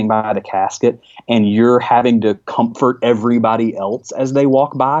you're standing by the casket and you're having to comfort everybody else as they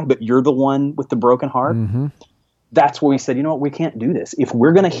walk by, but you're the one with the broken heart. Mm-hmm. That's where we said, we can't do this. If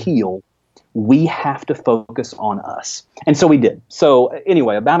we're going to heal, we have to focus on us. And so we did. So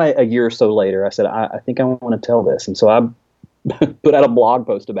anyway, about a year or so later, I said, I think I want to tell this. And so I put out a blog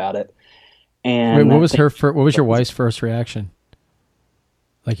post about it. And wait, what was your wife's first reaction?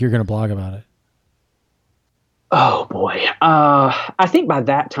 Like, you're going to blog about it? Oh boy. I think by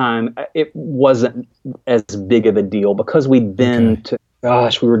that time it wasn't as big of a deal, because we'd been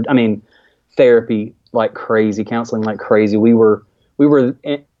therapy like crazy, counseling like crazy. We were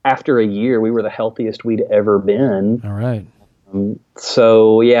after a year, we were the healthiest we'd ever been. All right.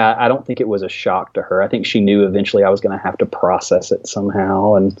 So yeah, I don't think it was a shock to her. I think she knew eventually I was going to have to process it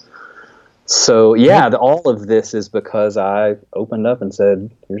somehow. And so, all of this is because I opened up and said,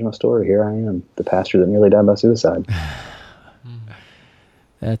 here's my story. Here I am, the pastor that nearly died by suicide.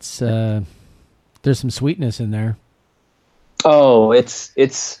 That's, there's some sweetness in there. Oh, it's.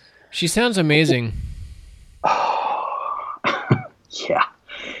 She sounds amazing. Yeah.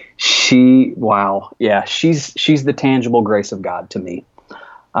 She's the tangible grace of God to me.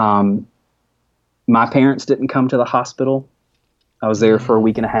 My parents didn't come to the hospital. I was there for a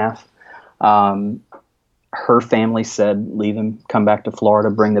week and a half. Her family said, leave him, come back to Florida,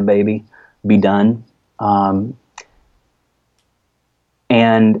 bring the baby, be done.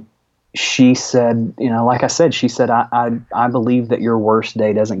 And she said, like I said, I believe that your worst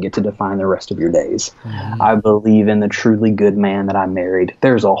day doesn't get to define the rest of your days. Mm-hmm. I believe in the truly good man that I married.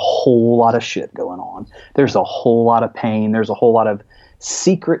 There's a whole lot of shit going on. There's a whole lot of pain. There's a whole lot of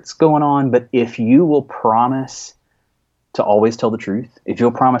secrets going on. But if you will promise to always tell the truth, if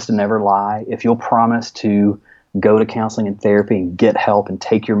you'll promise to never lie, if you'll promise to go to counseling and therapy and get help and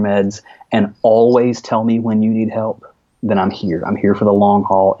take your meds and always tell me when you need help, then I'm here. I'm here for the long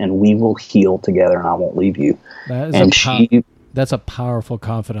haul, and we will heal together, and I won't leave you. That's a powerful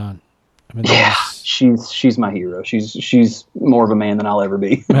confidant. She's my hero. She's more of a man than I'll ever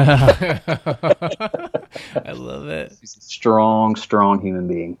be. I love it. She's a strong human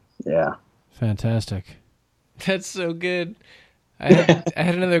being. Yeah. Fantastic. That's so good. I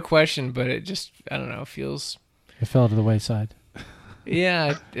had another question, but it just, I don't know, It fell to the wayside.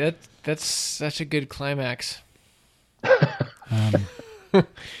 Yeah, that's such a good climax.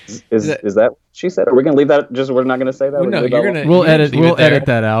 Is that what she said? Are we going to leave that? Just we're not going to say that. Well, no, We'll edit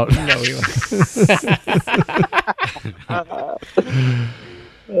that out. No, we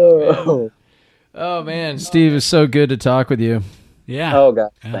won't. Oh man, Steve, it's so good to talk with you. Yeah. Oh God,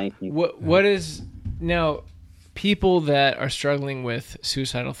 thank you. What is now? People that are struggling with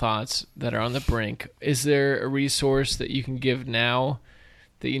suicidal thoughts, that are on the brink, is there a resource that you can give now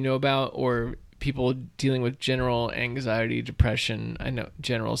that you know about, or people dealing with general anxiety, depression? I know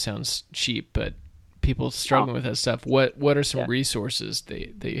general sounds cheap, but people struggling with that stuff, what are some resources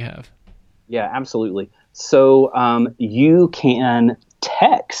that you have? Yeah, absolutely. So you can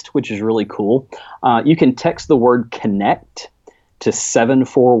text, which is really cool. You can text the word connect to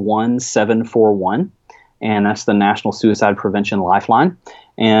 741-741. And that's the National Suicide Prevention Lifeline.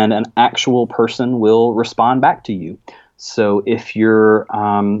 And an actual person will respond back to you. So if you're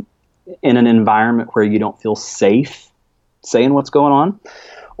in an environment where you don't feel safe saying what's going on,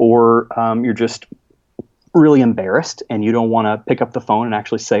 or you're just really embarrassed and you don't want to pick up the phone and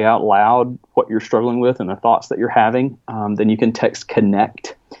actually say out loud what you're struggling with and the thoughts that you're having, then you can text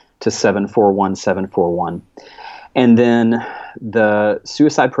CONNECT to 741-741. And then the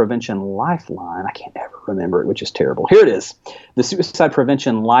Suicide Prevention Lifeline, I can't ever remember it, which is terrible. Here it is. The Suicide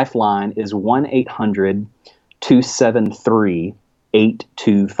Prevention Lifeline is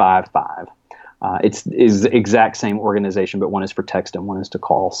 1-800-273-8255. It's the exact same organization, but one is for text and one is to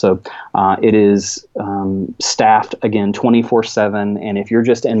call. So it is staffed, again, 24/7. And if you're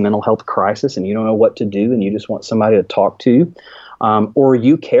just in mental health crisis and you don't know what to do and you just want somebody to talk to, or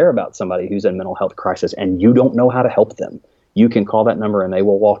you care about somebody who's in mental health crisis and you don't know how to help them, you can call that number and they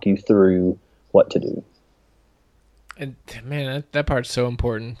will walk you through what to do. And man, that part's so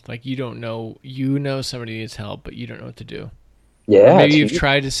important. Like you know somebody needs help, but you don't know what to do. Yeah. Or maybe you've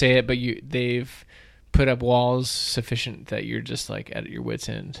tried to say it, but they've put up walls sufficient that you're just like at your wit's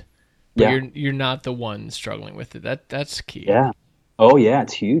end. But you're not the one struggling with it. That's key. Yeah. Oh yeah,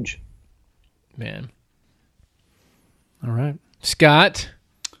 it's huge. Man. All right. Scott,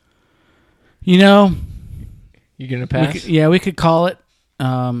 You know, you gonna pass? we could call it.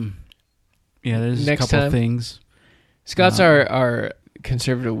 There's Next a couple time. things. Scott's our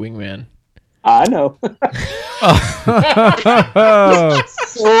conservative wingman. I know.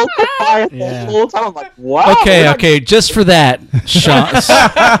 So quiet the whole time. I'm like, wow. Okay, just for that, Sean,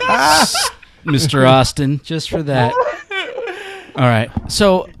 Mr. Austin, just for that. All right.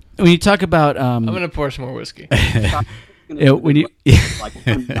 So when you talk about, I'm gonna pour some more whiskey. when you, Like,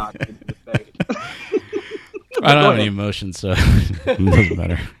 I'm not going to debate. I don't have any emotions, so it doesn't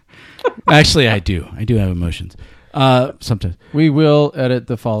matter. Actually, I do. I do have emotions. Sometimes. We will edit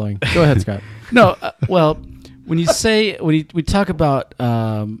the following. Go ahead, Scott. No, well, when you talk about,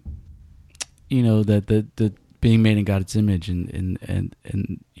 the being made in God's image and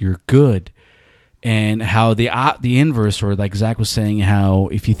you're good, and how the inverse, or like Zach was saying, how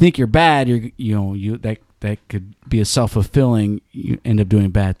if you think you're bad, that could be a self-fulfilling. You end up doing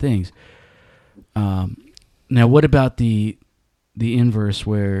bad things. Now, what about the inverse,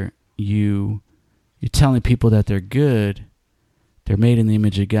 where you're telling people that they're good, they're made in the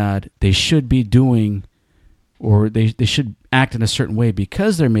image of God, they should be doing, or they should act in a certain way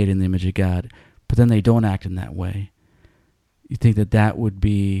because they're made in the image of God, but then they don't act in that way? You think that would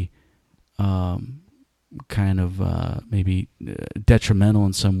be kind of maybe detrimental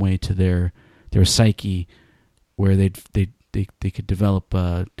in some way to their psyche, where they could develop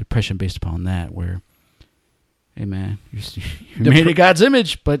depression based upon that, where, hey man, you're made in God's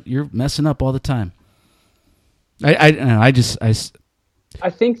image, but you're messing up all the time. I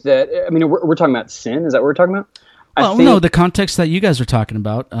think that, I mean, we're talking about sin. Is that what we're talking about? Well, no, the context that you guys are talking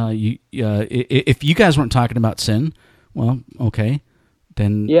about. If you guys weren't talking about sin, well, okay,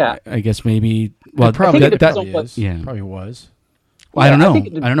 then I guess maybe. Well, probably probably was. Well, I don't know.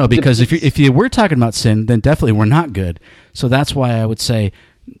 I don't know, because if you were talking about sin, then definitely we're not good. So that's why I would say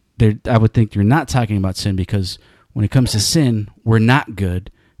I would think you're not talking about sin, because when it comes to sin, we're not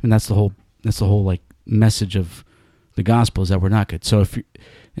good, and that's the whole like message of the gospel, is that we're not good. So if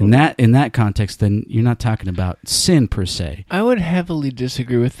in that context, then you're not talking about sin per se. I would heavily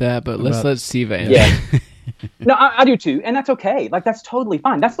disagree with that, but let's let Steve answer. Yeah. No, I do too, and that's okay. Like, that's totally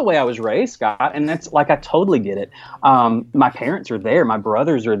fine. That's the way I was raised, Scott, and that's like, I totally get it. My parents are there, my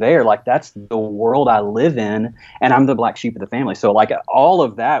brothers are there. Like, that's the world I live in, and I'm the black sheep of the family. So like, all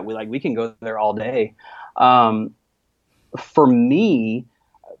of that, we can go there all day. For me,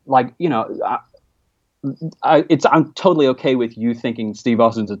 like, I'm totally okay with you thinking Steve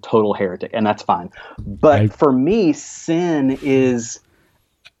Austin's a total heretic, and that's fine. But for me, sin is.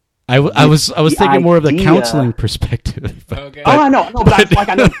 I was thinking more of the counseling perspective. Okay. I know, but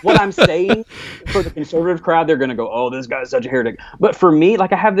I know what I'm saying. For the conservative crowd, they're going to go, "Oh, this guy's such a heretic." But for me,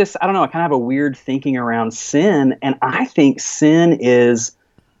 like, I have this, I don't know, I kind of have a weird thinking around sin, and I think sin is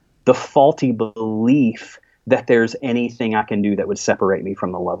the faulty belief that there's anything I can do that would separate me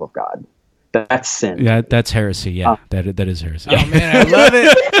from the love of God. That's sin. Yeah, that's heresy. Yeah, that is heresy. Oh man, I love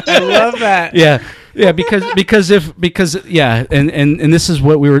it. I love that. Yeah, because and this is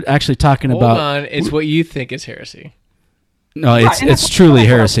what we were actually talking about. Hold on, it's what you think is heresy. No, it's truly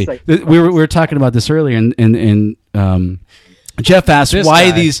heresy. We were talking about this earlier, and Jeff asked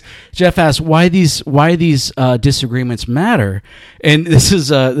why these disagreements matter, and this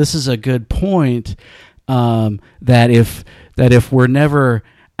is a good point. That if we're never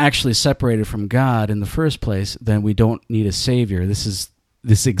actually separated from God in the first place, then we don't need a savior. This is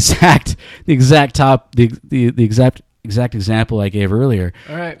the exact example I gave earlier.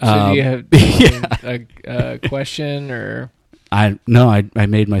 All right. So do you have a question or? I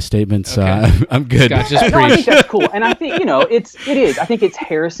made my statements. Okay. I'm good. Scott, just No, I think preach. that's cool, and I think it is. I think it's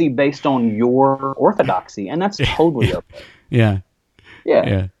heresy based on your orthodoxy, and that's totally okay. Yeah.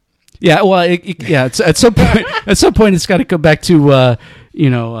 Yeah. Yeah. Well, it's at some point. At some point, it's got to go back to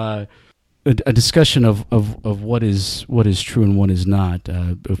a discussion of what is true and what is not.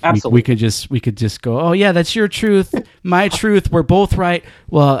 If Absolutely. we could just go, oh yeah, that's your truth, my truth. We're both right.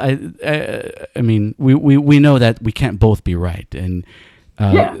 Well, I mean, we know that we can't both be right, and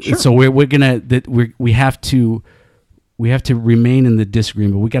Sure. so we have to remain in the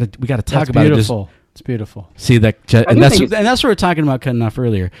disagreement. We got to talk That's about beautiful. it. It's beautiful. See that, and do that's think it's- what we were talking about cutting off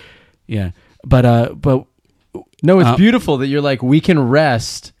earlier. Yeah, but No, it's beautiful that you're like, we can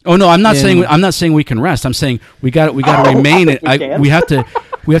rest. oh no, I'm not saying we can rest. I'm saying we got to remain it. we can.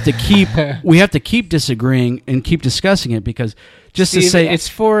 We have to keep disagreeing and keep discussing it, because just Steve, to say it's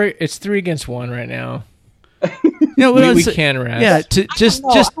 3 against 1 right now. We can rest. Yeah, to just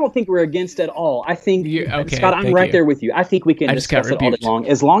I don't think we're against it at all. I think, Okay, Scott, I'm thank right you. there with you. I think we can I just got discuss it all day rebuked. long,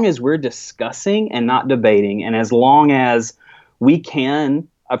 as long as we're discussing and not debating, and as long as we can.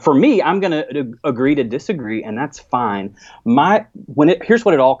 For me, I'm going to agree to disagree, and that's fine. Here's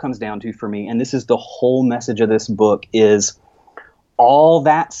what it all comes down to for me, and this is the whole message of this book: is all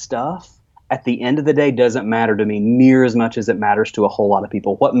that stuff at the end of the day doesn't matter to me near as much as it matters to a whole lot of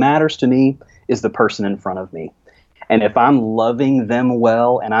people. What matters to me is the person in front of me. And if I'm loving them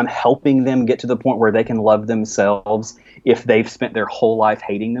well and I'm helping them get to the point where they can love themselves, if they've spent their whole life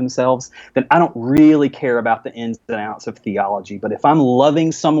hating themselves, then I don't really care about the ins and outs of theology. But if I'm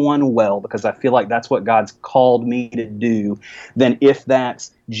loving someone well, because I feel like that's what God's called me to do, then if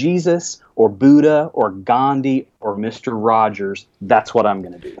that's Jesus or Buddha or Gandhi or Mr. Rogers, that's what I'm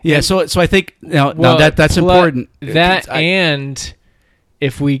going to do. yeah. So I think now Well, that's important. And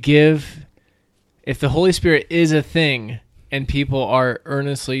if the Holy Spirit is a thing and people are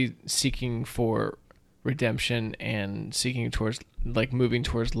earnestly seeking for redemption and seeking towards, like, moving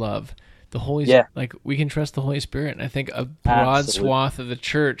towards love, the Holy like, we can trust the Holy Spirit. And I think a broad Absolutely. swath of the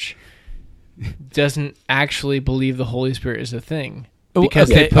church doesn't actually believe the Holy Spirit is a thing.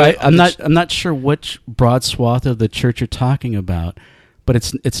 Because okay, they put I'm not sure which broad swath of the church you're talking about, but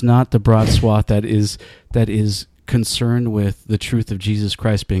it's not the broad swath that is concerned with the truth of Jesus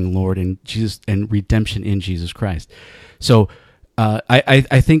Christ being Lord and Jesus and redemption in Jesus Christ. So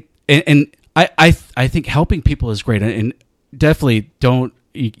I think I think helping people is great, and definitely don't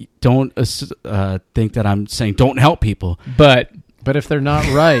think that I'm saying don't help people. But But if they're not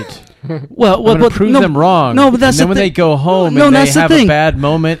right, Well, I'm gonna prove them wrong. No, but that's and then the when thing. they go home No, and they that's the have thing. a bad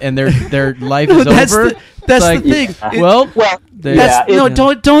moment and their life No, is that's over. that's it's the like, thing. Well, Yeah, That's, it- no,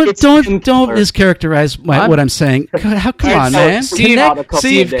 don't it's mischaracterize what I'm saying. Come on, so man. Steve, Connect- out a couple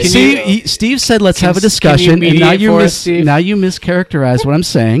see, of days see, ago. Steve said let's have a Can you discussion, and now mediate for us, Steve? now you mischaracterize what I'm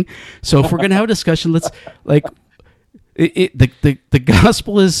saying. So if we're gonna have a discussion, let's like the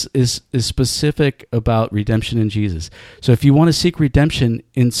gospel is specific about redemption in Jesus. So if you want to seek redemption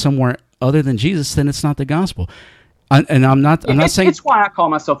in somewhere other than Jesus, then it's not the gospel. And I'm not saying it's why I call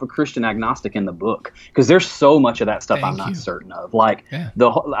myself a Christian agnostic in the book, because there's so much of that stuff I'm Thank not you. certain of. Like Yeah.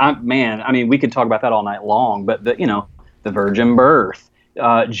 I mean, we could talk about that all night long. But the virgin birth,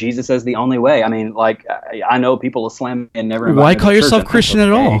 Jesus as the only way. I mean, like I know people will slam me and never. invite why me to call church, yourself and that's Christian at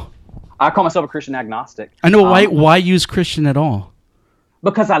okay. all. I call myself a Christian agnostic. I know why use Christian at all.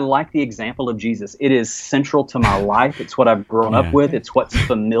 Because I like the example of Jesus. It is central to my life. It's what I've grown up with. It's what's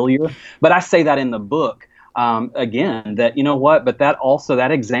familiar. But I say that in the book. Again, that you know what, but that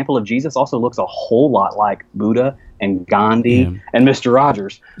example of Jesus also looks a whole lot like Buddha and Gandhi and Mr.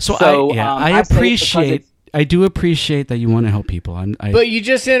 Rogers. So I say it because it's- I do appreciate that you want to help people. But you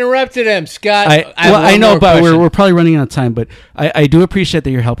just interrupted him, Scott. I know, but we're probably running out of time. But I do appreciate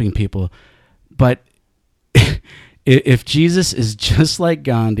that you're helping people. But if Jesus is just like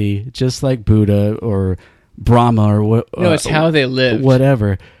Gandhi, just like Buddha or Brahma or what? No, it's how they live.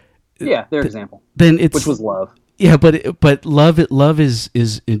 Whatever. yeah, their example, Then it's which was love. Yeah, but love is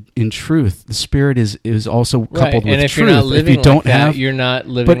in truth. The Spirit is also coupled Right. with And if truth. you're not living if you don't like that, have, you're not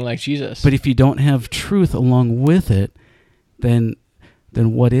living but- like Jesus. but if you don't have truth along with it, then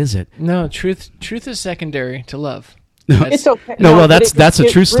what is it? No, truth is secondary to love. It's okay. No, well, but that's a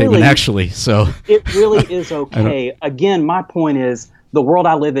it true statement really- actually. So It really is okay. Again, my point is the world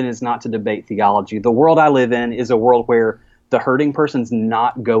I live in is not to debate theology. The world I live in is a world where the hurting person's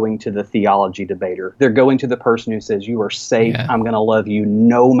not going to the theology debater. They're going to the person who says, you are safe. Yeah. I'm going to love you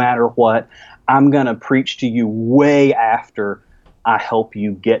no matter what. I'm going to preach to you way after I help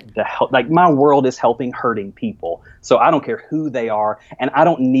you get the help. Like my world is helping hurting people. So I don't care who they are. And I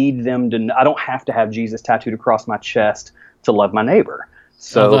don't need them to, I don't have to have Jesus tattooed across my chest to love my neighbor.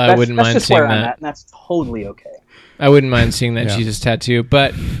 So Although I wouldn't mind just seeing where I'm that. at, and that's totally okay. I wouldn't mind seeing that Yeah. Jesus tattoo,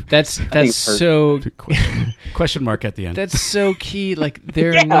 but that's so Question mark at the end. that's so key. Like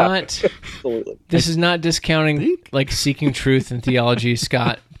they're Yeah. not. Absolutely. This is not discounting like seeking truth and theology,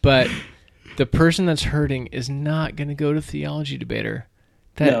 Scott. But the person that's hurting is not going to go to theology debater.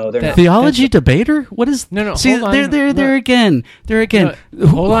 No, they're not. Theology debater? What is No, See, hold on. there again. There again. No,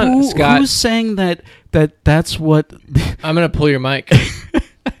 hold on, Scott. Who's saying that's what I'm going to pull your mic.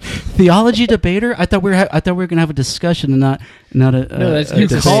 theology debater? I thought we were going to have a discussion and not a No, that's you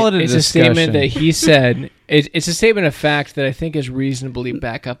it's call it a it's discussion. a statement that he said. It's a statement of fact that I think is reasonably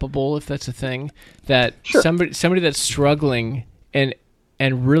back upable, if that's a thing. That Sure. somebody that's struggling and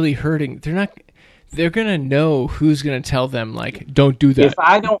really hurting, they're gonna know who's gonna tell them like, don't do that. If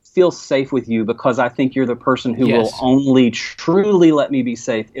I don't feel safe with you because I think you're the person who Yes. will only truly let me be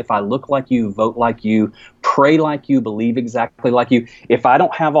safe if I look like you, vote like you, pray like you, believe exactly like you, if I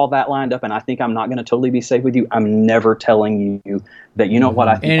don't have all that lined up and I think I'm not going to totally be safe with you, I'm never telling you that, you know what,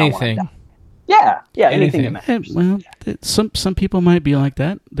 I think Anything. I want to die. Yeah, anything that Anything. matters. well, some people might be like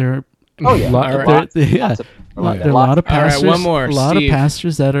that. There are Oh, yeah. lot, All right. yeah, Lots of- there are a lot of All right, pastors. one more, a lot Steve. of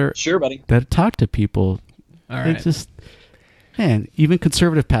pastors that Sure, buddy. talk to people. All They right. just, man, even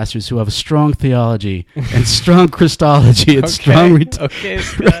conservative pastors who have a strong theology and strong Christology and strong, Okay,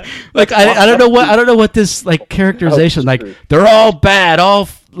 Scott. like I don't know what this like characterization, Oh, like true. they're all bad,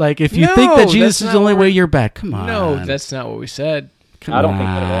 like if you No, think that that's Jesus is not the only what way we're- you're bad, come on, No, that's not what we said. come I don't think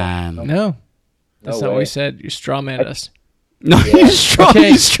that at on. all. No, that's No not what way. we said. You straw man us. No, you strong,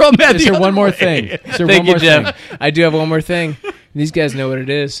 Okay, you strong man. Is the there other one more way. thing? Is there Thank one you, more Jeff. thing? I do have one more thing. These guys know what it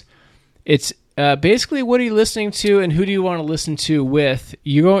is. It's basically, what are you listening to, and who do you want to listen to with?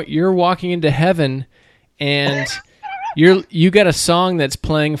 You're walking into heaven, and you got a song that's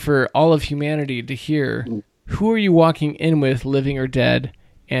playing for all of humanity to hear. Who are you walking in with, living or dead,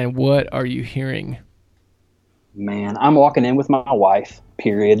 and what are you hearing? Man, I'm walking in with my wife,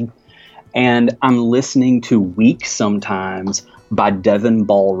 period. And I'm listening to Weak Sometimes by Devin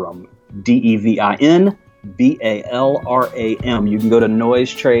Ballram. DEVIN BALRAM. You can go to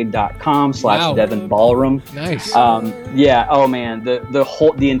noisetrade.com Wow. /Devin Ballram. Nice. Yeah. Oh man,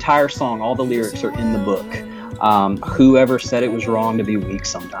 the entire song, all the lyrics are in the book. Whoever said it was wrong to be weak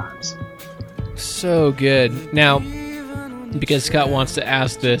sometimes. So good. Now, because Scott wants to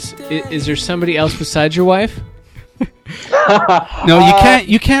ask this, is there somebody else besides your wife? No,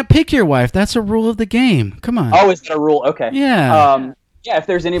 you can't pick your wife. That's a rule of the game. Come on. Oh, is that a rule? Okay. Yeah. Yeah, if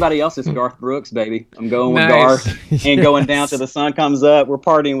there's anybody else, it's Garth Brooks, baby. I'm going with Nice. Garth. Ain't going down till the sun comes up. We're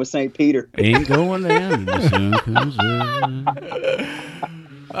partying with St. Peter. Ain't going down. The sun comes up.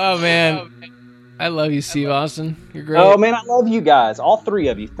 Oh man, I love you, Steve Austin. You're great. Oh man, I love you guys, all three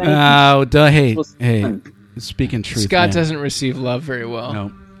of you. Thank you. Oh, hey, Was hey. fun. Speaking truth, Scott man. doesn't receive love very well.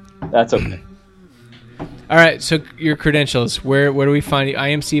 No. That's okay. All right, so your credentials. Where do we find you?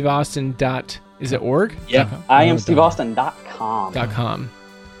 IamSteveAustin. Is it org? Yeah, I am SteveAustin.com. .com.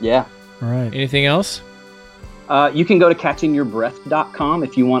 Yeah. All right. Anything else? You can go to catchingyourbreath.com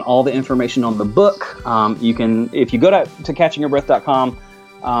if you want all the information on the book. You can, if you go to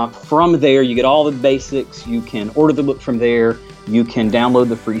catchingyourbreath.com, from there you get all the basics. You can order the book from there. You can download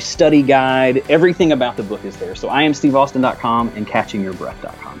the free study guide. Everything about the book is there. So I am SteveAustin.com and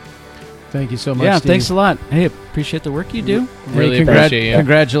catchingyourbreath.com. Thank you so much. Yeah, Steve. thanks a lot. Hey, appreciate the work you do. Really Hey, appreciate you.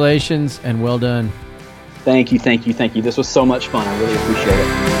 Congratulations and well done. Thank you. This was so much fun. I really appreciate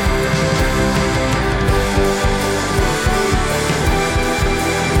it.